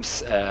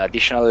limbs,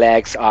 additional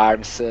legs,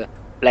 arms,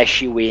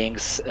 flashy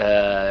wings,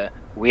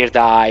 weird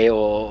eye,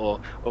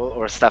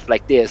 or stuff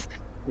like this.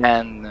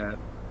 And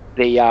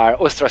they are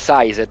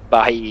ostracized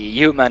by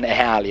human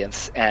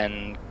aliens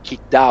and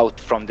kicked out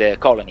from the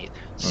colony.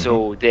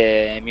 So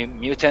the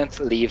mutant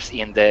lives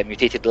in the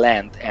mutated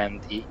land,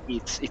 and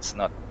it's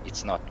not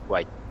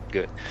quite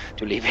good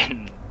to live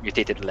in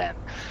mutated land.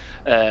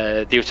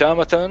 The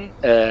automaton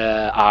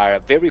are a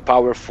very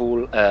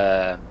powerful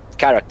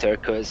character,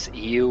 because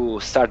you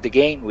start the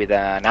game with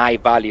an high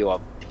value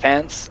of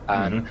defense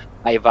and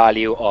high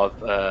value of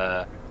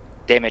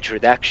damage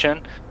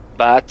reduction,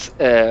 but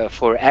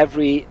for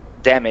every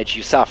damage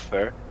you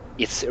suffer,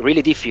 it's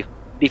really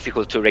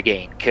difficult to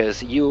regain,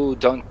 because you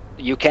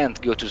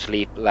can't go to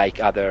sleep like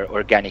other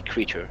organic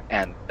creature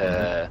and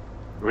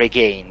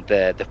regain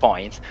the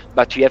points,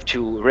 but you have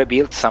to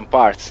rebuild some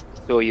parts.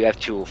 So you have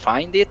to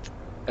find it,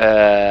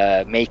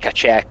 make a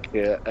check,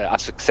 a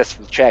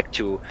successful check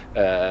to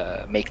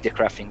make the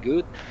crafting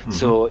good.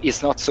 So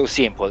it's not so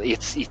simple.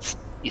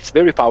 It's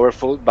very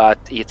powerful, but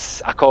it's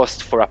a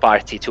cost for a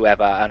party to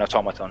have an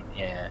automaton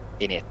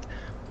in it.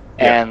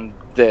 Yeah. And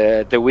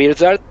the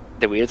wizard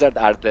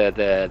are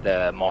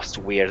the most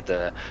weird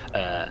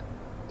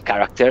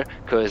character,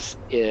 because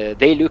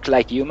they look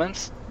like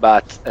humans,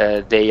 but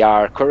they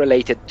are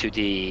correlated to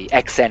the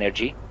X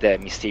energy, the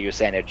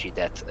mysterious energy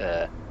that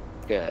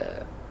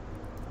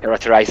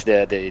characterize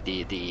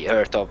the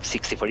Earth of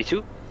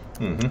 6042,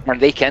 and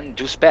they can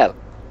do spell.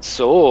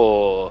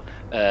 So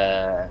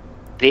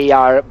they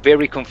are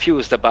very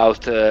confused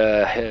about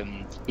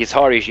his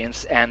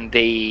origins, and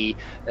they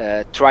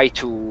try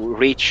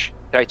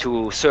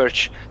to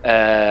search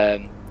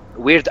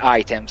weird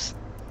items.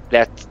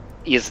 That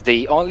is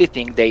the only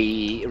thing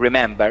they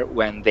remember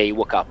when they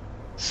woke up.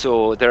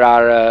 So there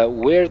are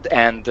weird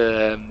and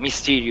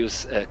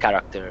mysterious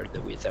character,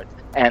 the wizard,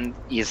 and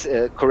is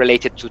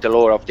correlated to the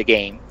lore of the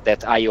game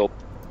that I hope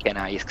can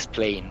I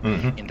explain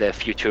in the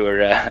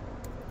future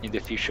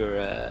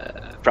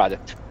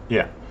product.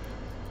 Yeah.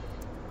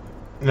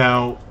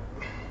 Now,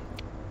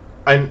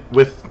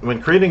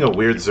 when creating a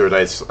wizard,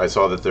 I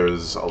saw that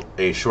there's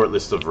a short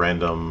list of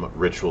random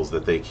rituals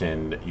that they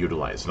can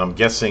utilize, and I'm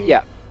guessing.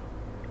 Yeah.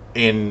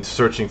 In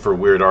searching for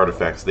weird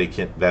artifacts,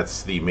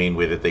 that's the main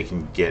way that they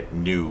can get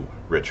new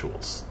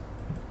rituals.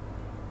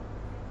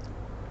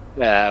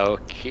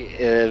 Okay.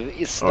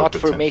 It's not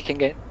for making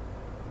it.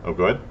 Oh,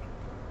 go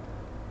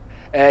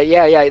ahead.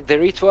 Yeah. The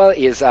ritual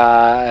is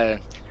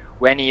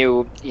when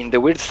you in the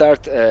weird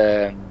start.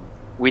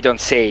 We don't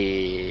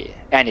say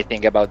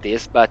anything about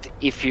this, but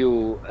if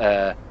you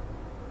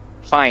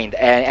find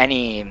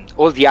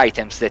all the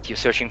items that you're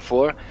searching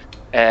for,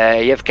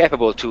 you have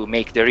capable to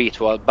make the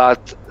ritual,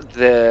 but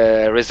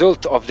the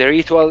result of the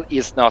ritual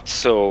is not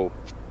so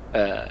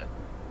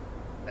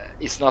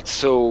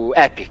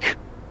epic.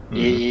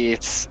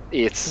 It's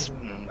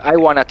I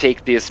want to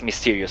take this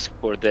mysterious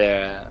for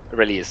the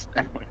release.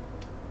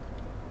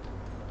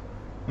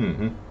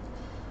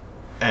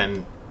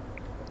 And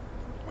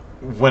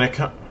when it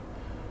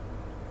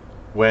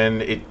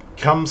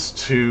comes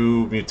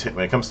to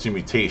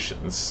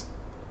mutations,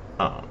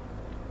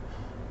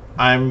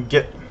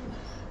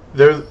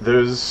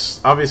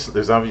 there's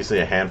obviously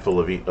a handful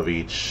of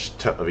each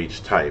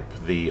type: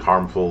 the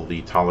harmful,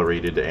 the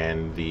tolerated,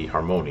 and the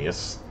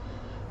harmonious.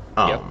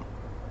 Yep.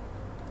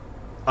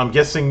 I'm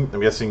guessing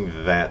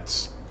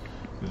that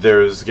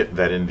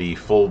that in the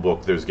full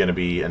book there's going to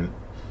be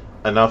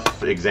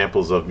enough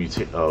examples of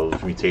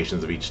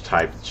mutations of each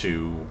type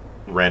to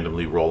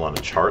randomly roll on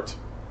a chart.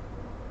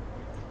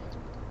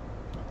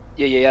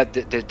 Yeah.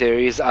 There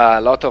is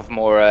a lot of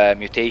more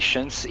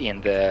mutations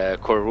in the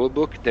core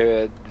rulebook.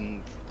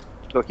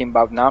 Talking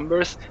about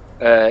numbers,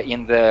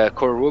 in the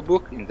core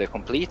rulebook, in the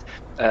complete,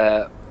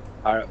 are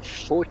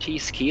 40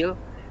 skill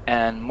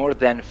and more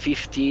than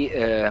 50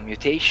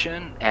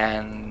 mutation,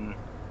 and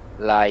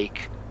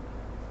like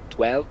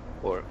 12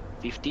 or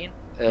 15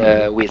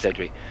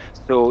 wizardry.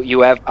 So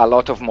you have a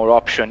lot of more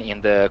option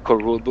in the core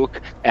rulebook,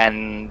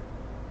 and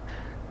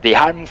the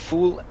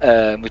harmful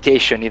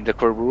mutation in the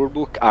core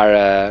rulebook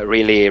are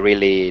really,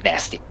 really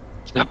nasty.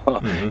 So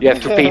you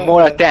have to pay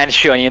more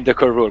attention in the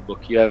core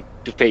rulebook. You have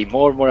to pay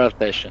more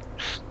attention.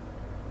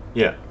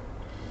 Yeah.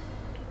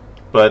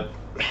 But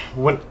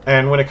when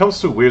it comes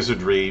to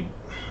wizardry,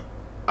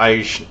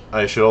 I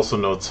should also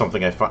note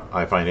something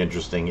I find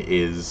interesting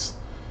is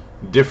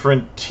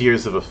different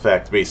tiers of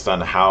effect based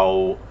on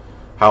how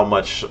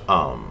much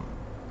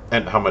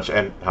and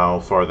how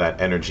far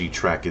that energy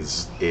track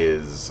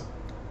is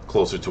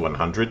closer to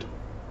 100.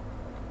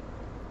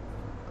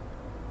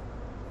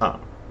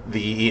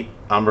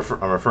 I'm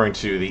referring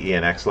to the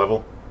ENX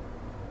level.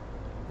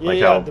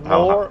 Yeah,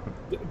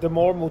 the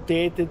more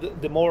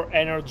mutated, the more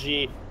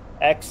energy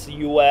X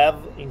you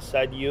have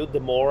inside you, the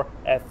more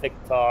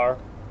effect are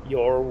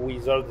your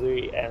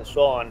wizardry and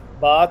so on.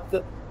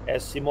 But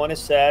as Simone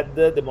said,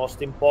 the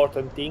most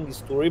important thing is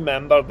to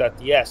remember that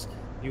yes,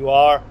 you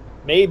are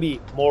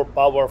maybe more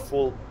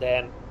powerful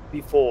than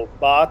before,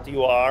 but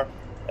you are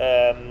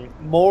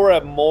more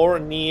and more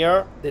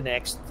near the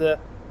next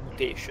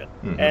mutation.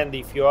 And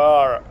if you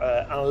are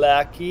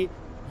unlucky,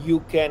 you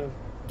can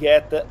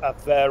get a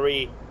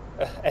very,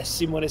 as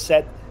Simone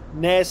said,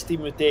 nasty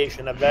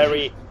mutation, a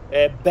very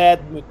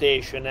bad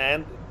mutation,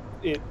 and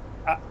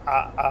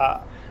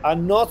a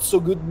not so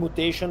good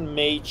mutation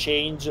may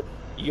change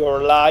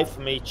your life,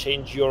 may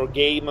change your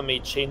game, may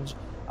change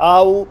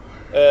how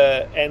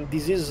and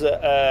this is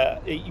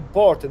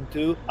important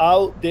too,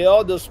 how the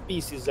other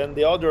species and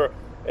the other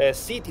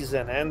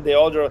citizen and the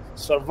other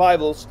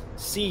survivals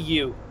see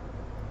you.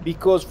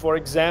 Because, for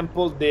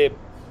example, the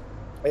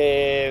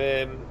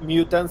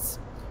mutants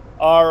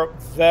are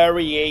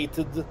very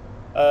hated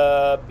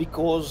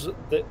because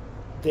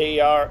they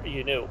are,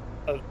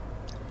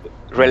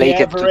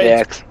 related to the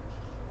X.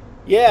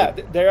 Yeah,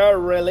 they are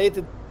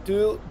related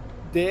to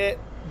the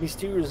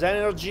mysterious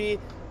energy,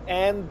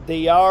 and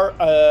they are,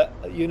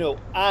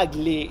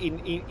 ugly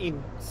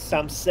in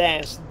some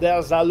sense.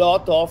 There's a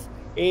lot of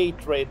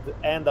hatred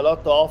and a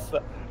lot of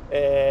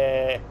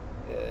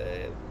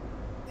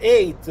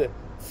hate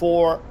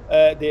for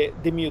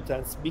the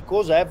mutants,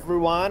 because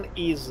everyone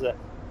is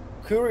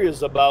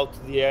curious about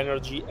the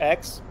energy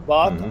X,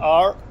 but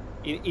are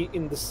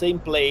in the same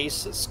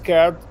place,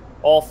 scared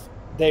of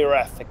their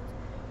effect.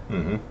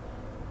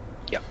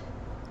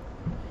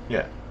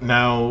 Yeah.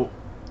 Now,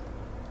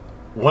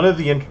 one of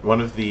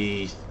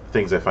the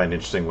things I find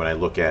interesting when I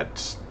look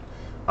at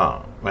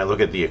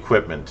the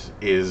equipment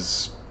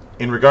is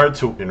in regard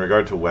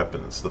to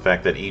weapons, the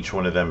fact that each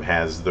one of them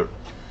has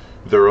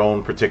their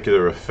own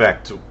particular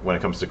effect when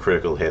it comes to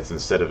critical hits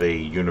instead of a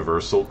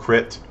universal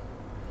crit.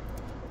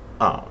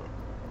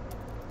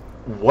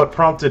 What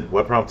prompted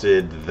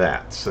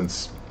that?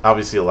 Since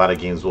obviously a lot of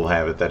games will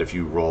have it that if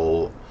you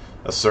roll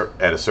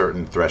at a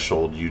certain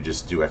threshold, you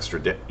just do extra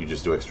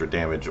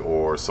damage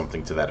or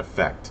something to that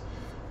effect.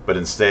 But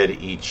instead,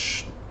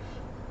 each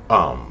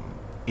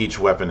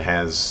weapon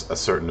has a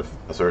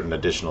certain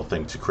additional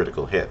thing to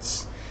critical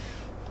hits.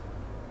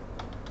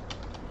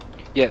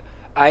 Yeah,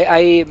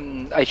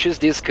 I choose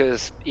this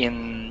because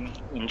in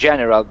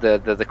general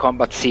the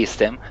combat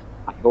system,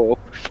 I hope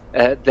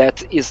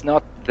that is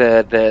not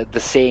the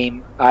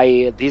same.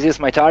 This is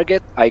my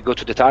target. I go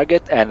to the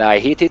target and I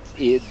hit it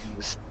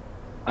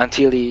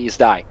until he is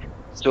die.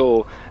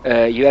 So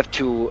you have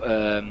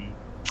to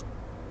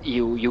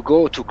you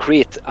go to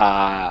crit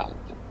an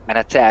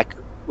attack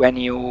when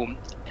you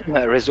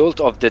result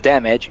of the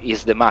damage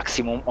is the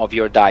maximum of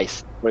your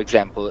dice. For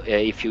example,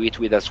 if you hit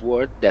with a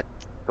sword, that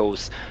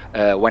goes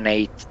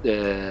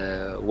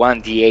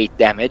 1d8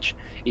 damage.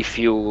 If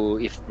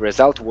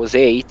result was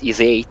 8,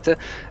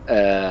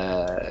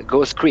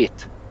 goes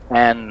crit,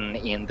 and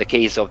in the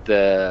case of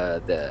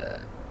the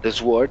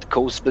sword,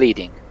 goes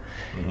bleeding.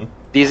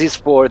 This is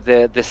for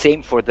the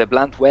same for the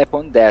blunt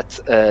weapon that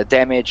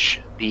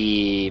damage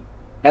the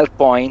health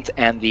point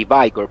and the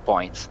vigor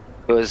points,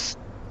 because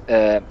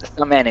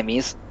some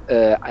enemies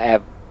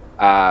have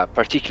a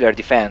particular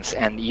defense,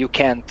 and you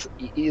can't.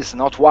 It's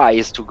not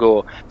wise to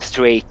go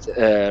straight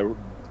to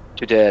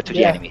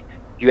the enemy.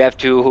 You have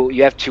to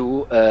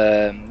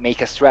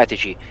make a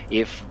strategy.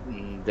 If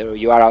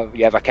you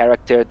have a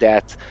character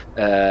that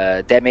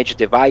damage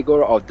the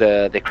vigor of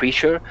the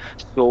creature,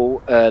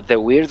 so the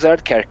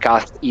wizard can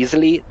cast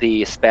easily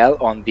the spell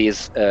on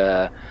this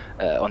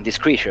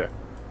creature,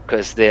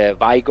 because the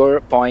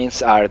vigor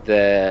points are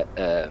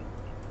the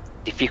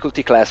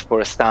difficulty class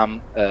for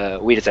some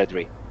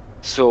wizardry.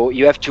 So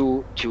you have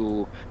to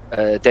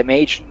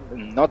damage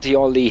not the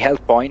only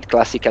health point,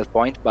 classic health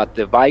point, but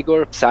the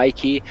vigor,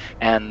 psyche,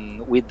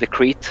 and with the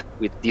crit,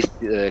 with this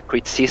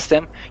crit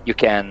system, you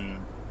can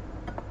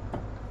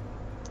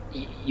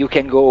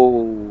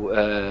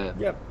go.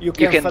 You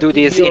can do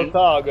this your in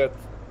target.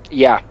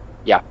 Yeah.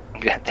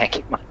 Thank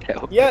you,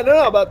 Matteo. Yeah,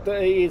 no, but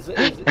it's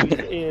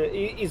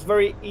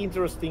very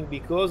interesting,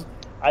 because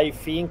I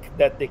think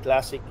that the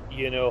classic,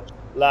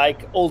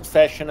 like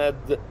old-fashioned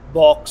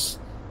box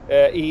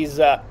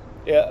is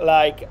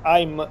like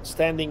I'm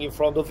standing in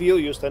front of you,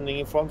 you're standing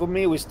in front of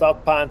me, we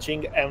start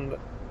punching, and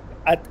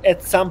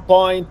at some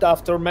point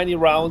after many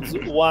rounds,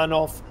 one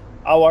of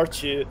our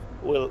two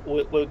will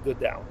go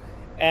down.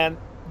 And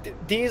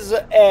these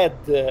add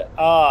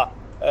a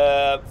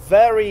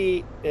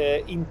very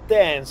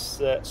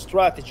intense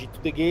strategy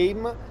to the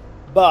game,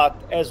 but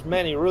as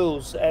many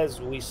rules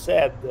as we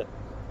said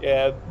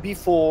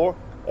before,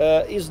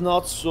 is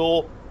not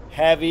so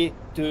heavy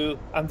to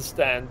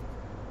understand.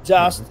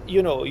 Just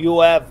you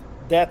have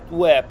that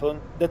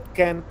weapon that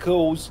can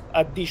cause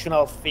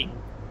additional thing.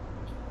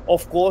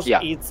 Of course,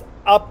 it's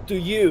up to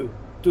you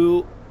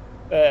to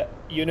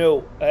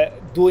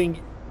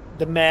doing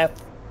the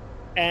math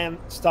and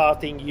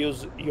starting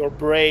use your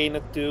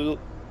brain to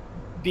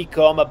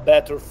become a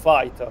better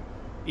fighter.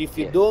 If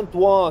you don't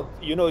want,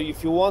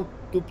 if you want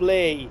to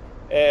play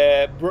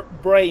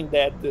brain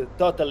dead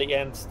totally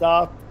and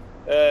start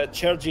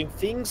charging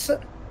things,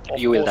 of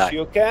course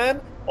you can.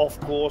 Of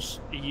course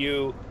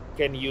you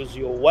can use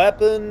your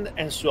weapon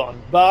and so on,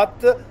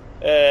 but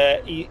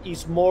it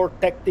is more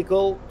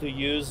tactical to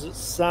use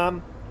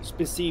some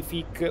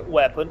specific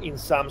weapon in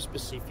some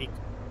specific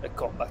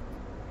combat.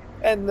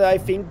 And I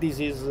think this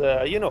is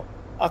a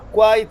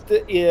quite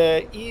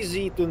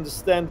easy to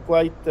understand,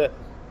 quite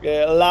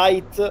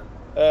light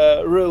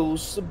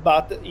rules,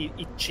 but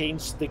it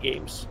changed the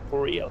games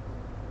for real.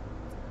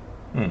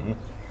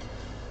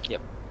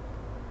 Yep.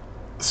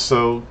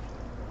 So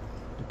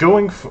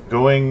going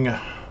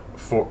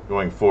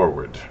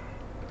forward,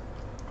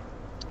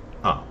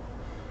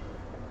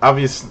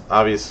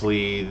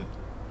 obviously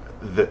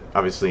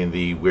in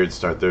the Weird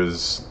Start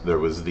there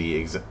was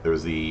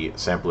the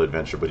sample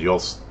adventure, but you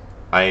also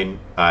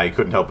I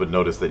couldn't help but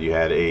notice that you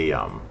had a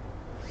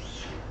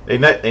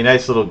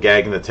nice little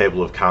gag in the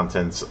table of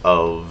contents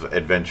of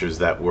adventures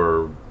that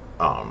were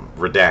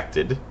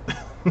redacted.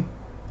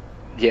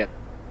 Yeah.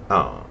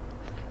 Oh.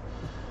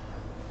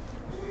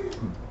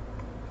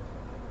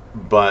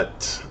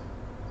 But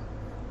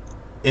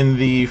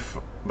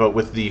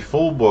with the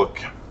full book,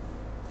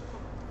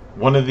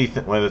 one of the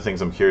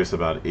things I'm curious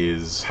about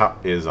is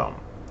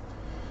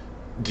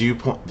do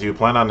you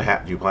plan on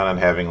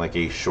having like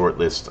a short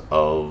list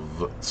of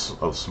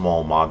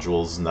small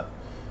modules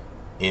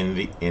in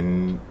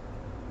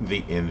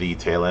the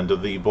tail end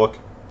of the book?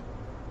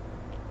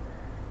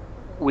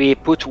 We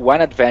put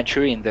one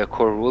adventure in the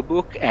core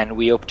rulebook, and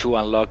we hope to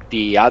unlock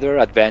the other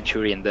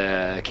adventure in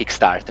the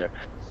Kickstarter.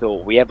 So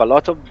we have a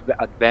lot of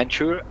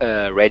adventure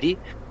ready,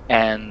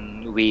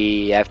 and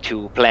we have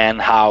to plan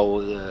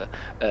how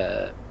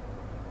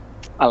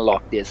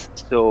unlock this.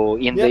 So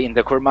in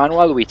the core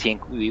manual, we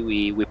think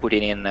we put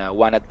it in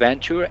one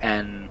adventure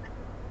and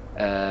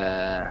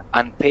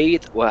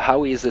unpaid. Well,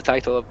 how is the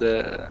title of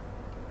the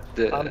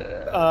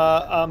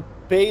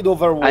unpaid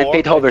overwork?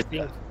 Unpaid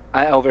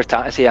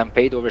overtime. See,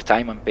 unpaid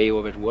overtime, unpaid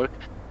overwork,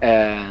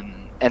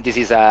 and this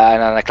is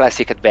a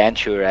classic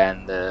adventure,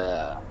 and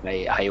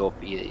I hope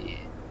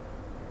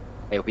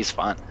it's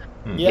fun.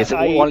 It's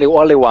only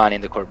one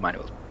in the core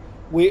manual.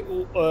 We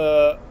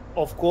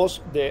of course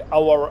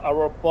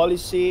our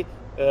policy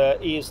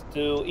is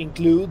to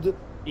include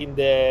in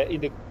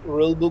the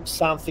rulebook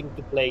something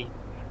to play,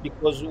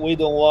 because we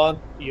don't want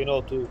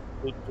to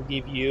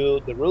give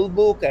you the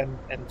rulebook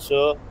and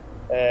so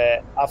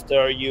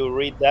after you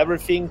read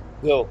everything,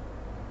 go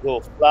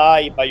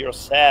fly by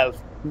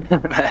yourself.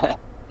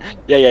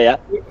 Yeah.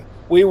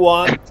 We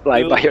want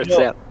fly by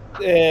yourself.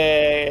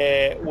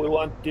 We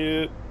want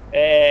to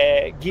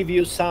give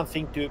you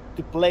something to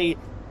play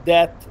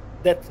that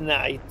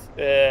night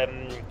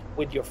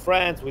with your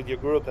friends, with your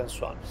group, and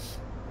so on.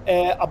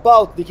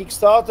 About the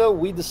Kickstarter,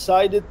 we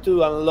decided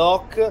to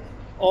unlock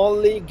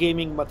only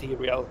gaming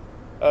material.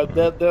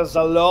 There's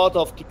a lot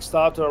of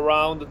Kickstarter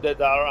around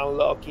that are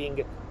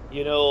unlocking,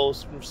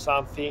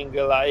 something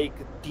like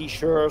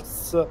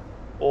T-shirts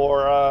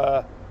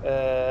or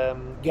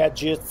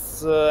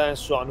gadgets and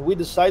so on. We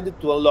decided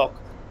to unlock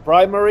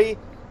primary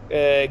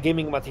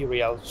gaming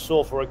material.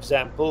 So, for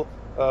example,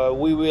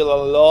 we will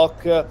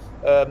unlock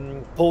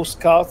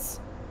postcards.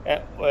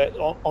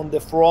 On the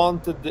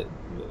front,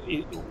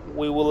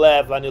 we will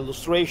have an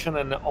illustration,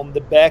 and on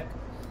the back,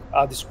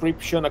 a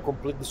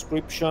complete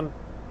description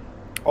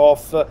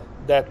of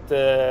that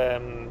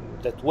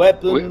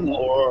weapon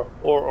or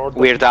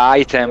weird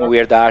item,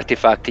 weird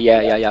artifact.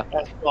 Yeah.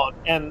 And so on.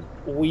 And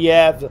we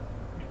have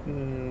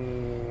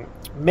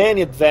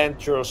many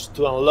adventures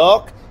to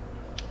unlock.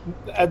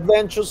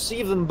 Adventures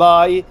even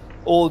by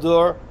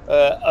other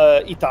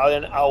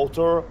Italian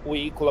author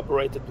we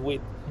collaborated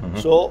with. Mm-hmm.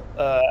 So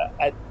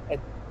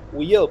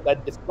we hope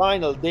at the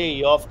final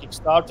day of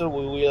Kickstarter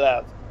we will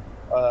have,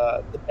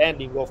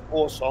 depending of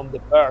course on the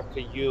perk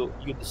you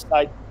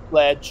decide to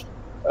pledge,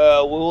 we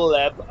will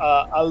have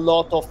a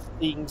lot of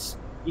things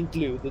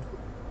included.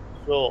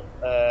 So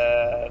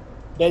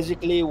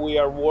basically we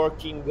are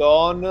working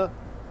on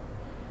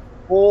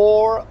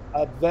 4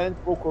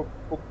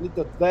 complete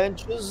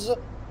adventures,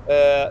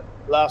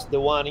 plus the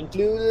one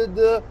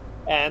included,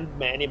 and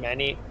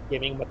many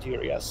gaming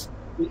materials.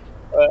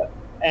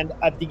 And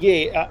at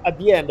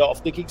the end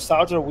of the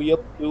Kickstarter, we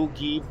hope to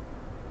give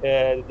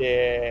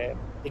the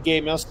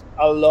gamers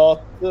a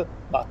lot,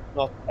 but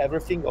not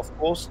everything, of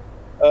course,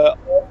 of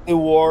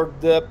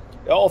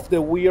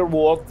the weird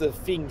world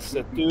things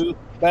to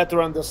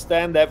better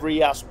understand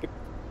every aspect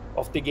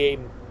of the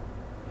game.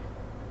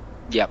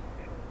 Yep.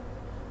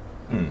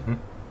 Mm-hmm.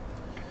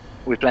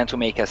 We plan to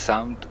make a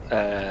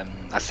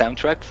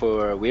soundtrack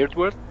for Weird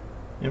World.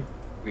 Yep.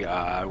 We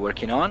are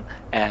working on,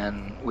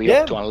 and we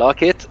hope to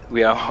unlock it.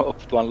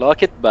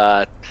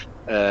 But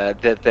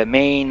the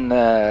main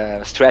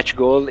stretch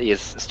goal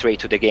is straight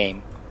to the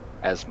game,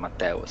 as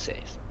Matteo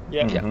says.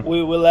 Yeah.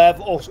 We will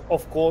have,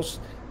 of course,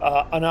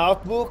 an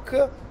art book.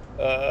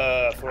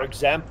 For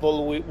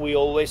example, we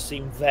always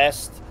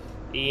invest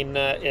in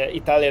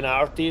Italian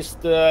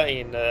artists,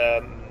 in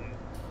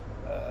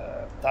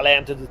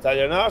talented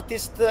Italian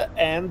artists,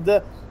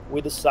 and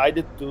we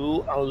decided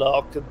to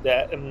unlock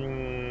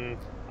an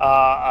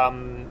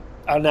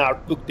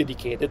art book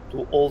dedicated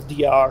to all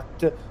the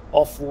art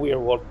of Weird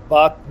World.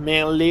 But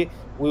mainly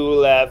we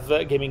will have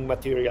gaming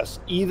materials,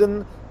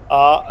 even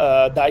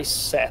a dice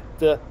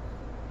set.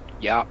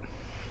 Yeah.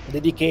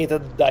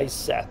 Dedicated dice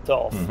set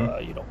of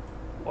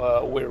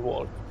Weird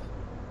World.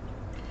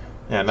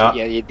 Yeah. Not.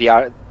 Yeah. The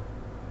art.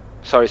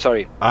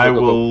 Sorry. I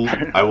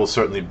will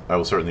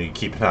certainly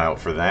keep an eye out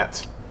for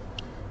that.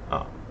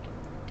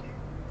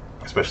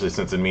 Especially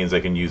since it means I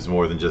can use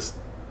more than just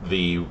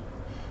the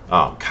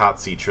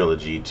Kotze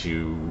trilogy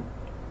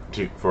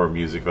for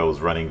music if I was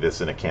running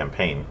this in a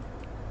campaign.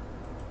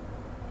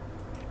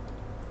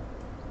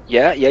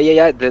 Yeah.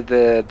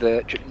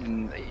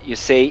 You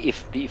say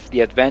if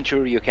the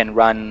adventure you can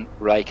run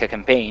like a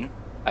campaign.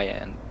 I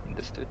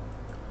understood.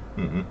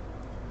 Mm-hmm.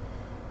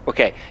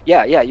 Okay.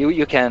 Yeah.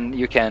 You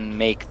can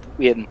make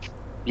the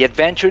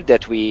adventure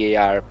that we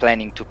are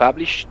planning to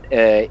publish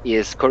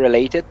is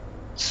correlated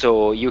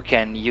So you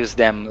can use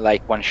them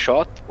like one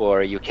shot,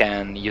 or you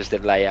can use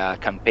them like a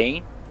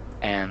campaign,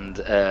 and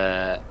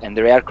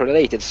they are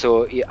correlated.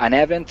 So an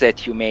event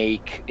that you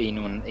make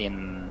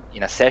in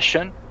a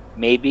session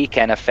maybe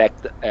can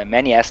affect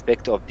many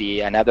aspects of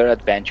another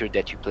adventure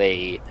that you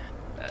play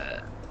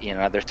in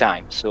another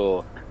time.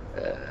 So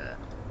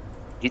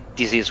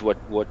this is what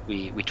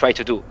we try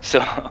to do.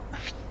 So.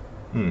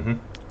 Mm-hmm.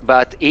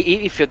 But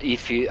if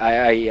you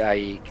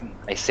I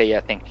say,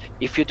 I think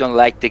if you don't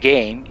like the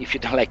game, if you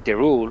don't like the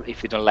rule,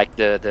 if you don't like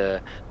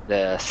the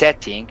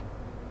setting,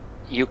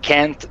 you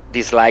can't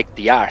dislike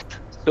the art.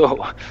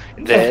 So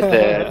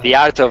the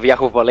art of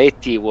Jacopo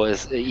Poletti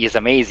is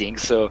amazing.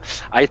 So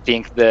I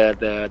think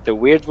the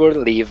Weird World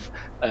live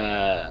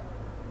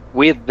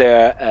with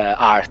the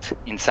art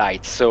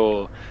inside.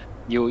 So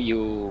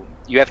you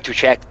have to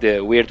check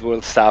the Weird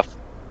World stuff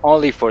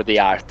only for the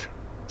art.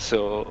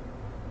 So.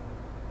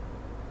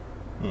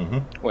 Mm-hmm.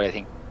 What I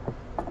think.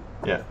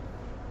 Yeah.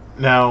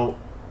 Now,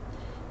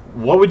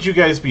 what would you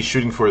guys be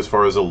shooting for as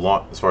far as a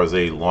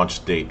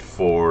launch date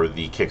for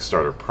the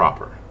Kickstarter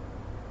proper?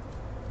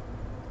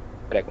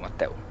 Prego,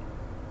 Matteo.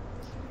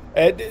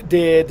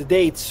 The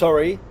date,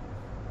 sorry.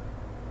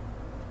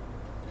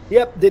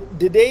 Yep,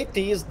 the date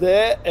is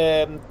the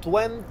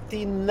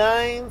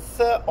 29th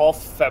of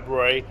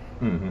February.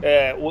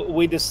 Mm-hmm.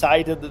 We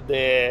decided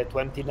the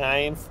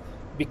 29th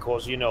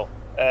because,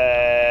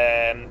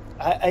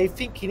 I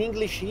think in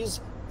English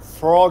is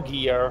frog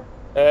year.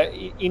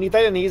 In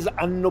Italian is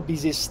anno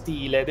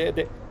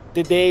bisestile,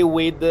 the day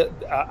with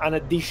an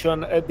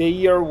addition, the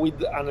year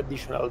with an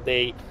additional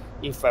day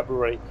in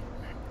February.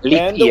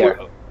 Leap year.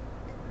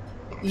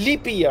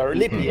 Leap year.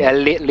 Yeah,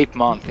 leap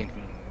month.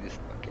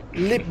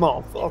 Leap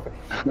month. Okay.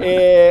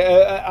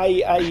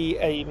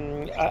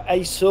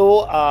 I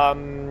saw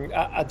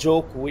a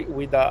joke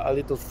with a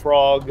little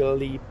frog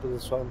leap.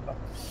 So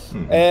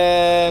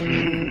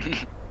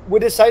we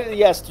decided,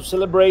 yes, to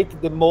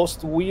celebrate the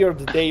most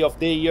weird day of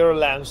the year,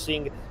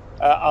 launching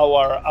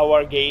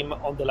our game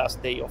on the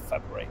last day of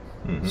February.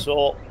 Mm-hmm.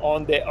 So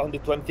on the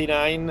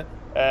 29th,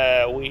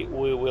 we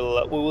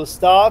will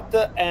start,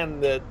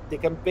 and the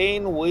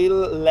campaign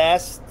will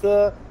last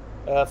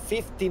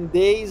 15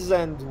 days,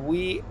 and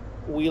we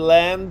will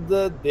end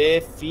the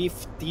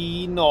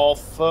 15th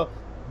of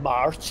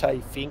March, I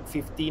think,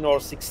 15 or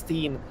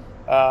 16.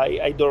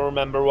 I don't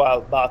remember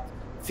well, but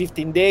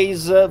 15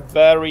 days,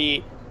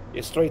 very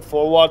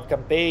straightforward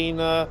campaign.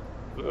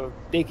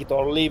 Take it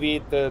or leave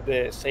it,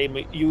 the same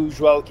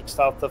usual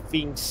Kickstarter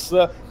things.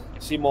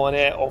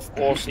 Simone, of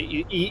course,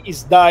 he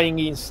is dying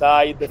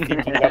inside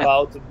thinking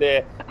about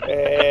the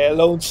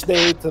launch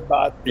date,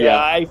 but yeah.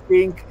 I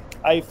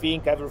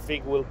think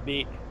everything will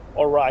be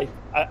all right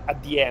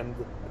at the end.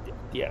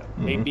 Yeah,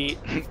 Mm-hmm. Maybe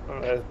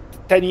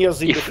 10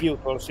 years in the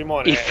future,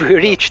 Simone. If we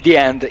reach the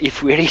end,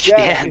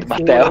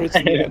 Matteo.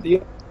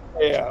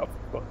 Yeah, of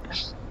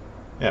course.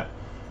 Yeah.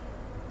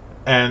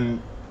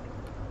 And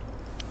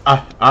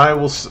I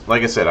will,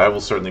 like I said, I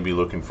will certainly be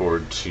looking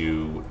forward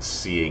to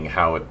seeing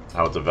how it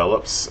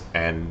develops.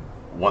 And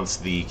once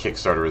the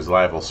Kickstarter is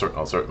live, I'll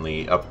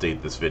certainly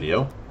update this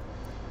video.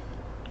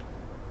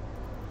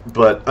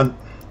 But and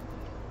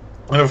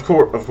of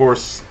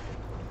course,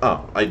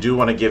 I do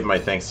want to give my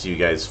thanks to you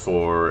guys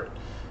for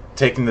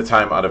taking the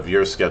time out of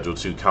your schedule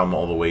to come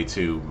all the way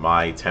to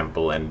my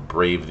temple and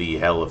brave the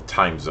hell of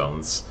time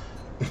zones.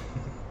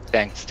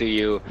 Thanks to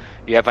you.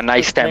 You have a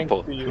nice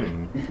temple. Thank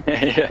you.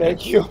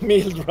 Thank you,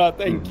 Mildred.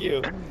 Thank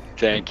you.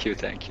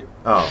 Thank you.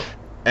 Oh,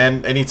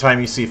 and anytime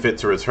you see fit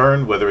to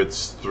return, whether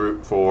it's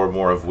for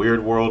more of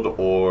Weird World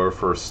or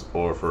for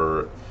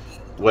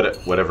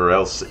whatever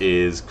else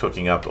is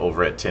cooking up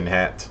over at Tin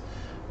Hat,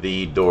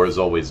 the door is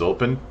always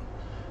open.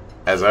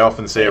 As I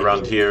often say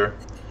around here,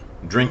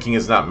 drinking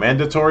is not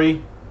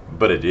mandatory,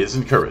 but it is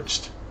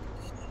encouraged.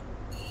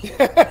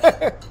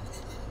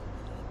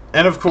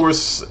 And of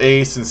course,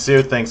 a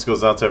sincere thanks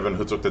goes out to everyone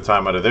who took the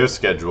time out of their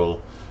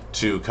schedule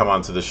to come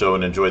onto the show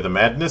and enjoy the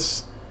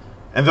madness.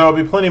 And there will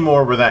be plenty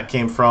more where that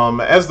came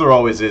from, as there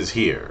always is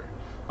here,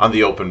 on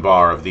the open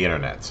bar of the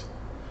internet.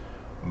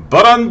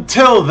 But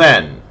until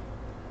then,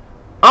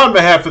 on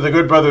behalf of the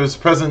good brothers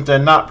present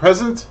and not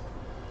present,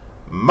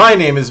 my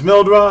name is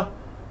Mildra,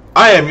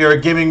 I am your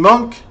gaming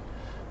monk.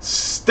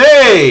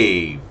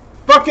 Stay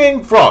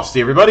fucking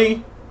frosty,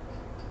 everybody!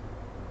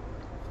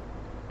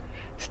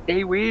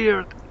 Stay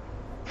weird.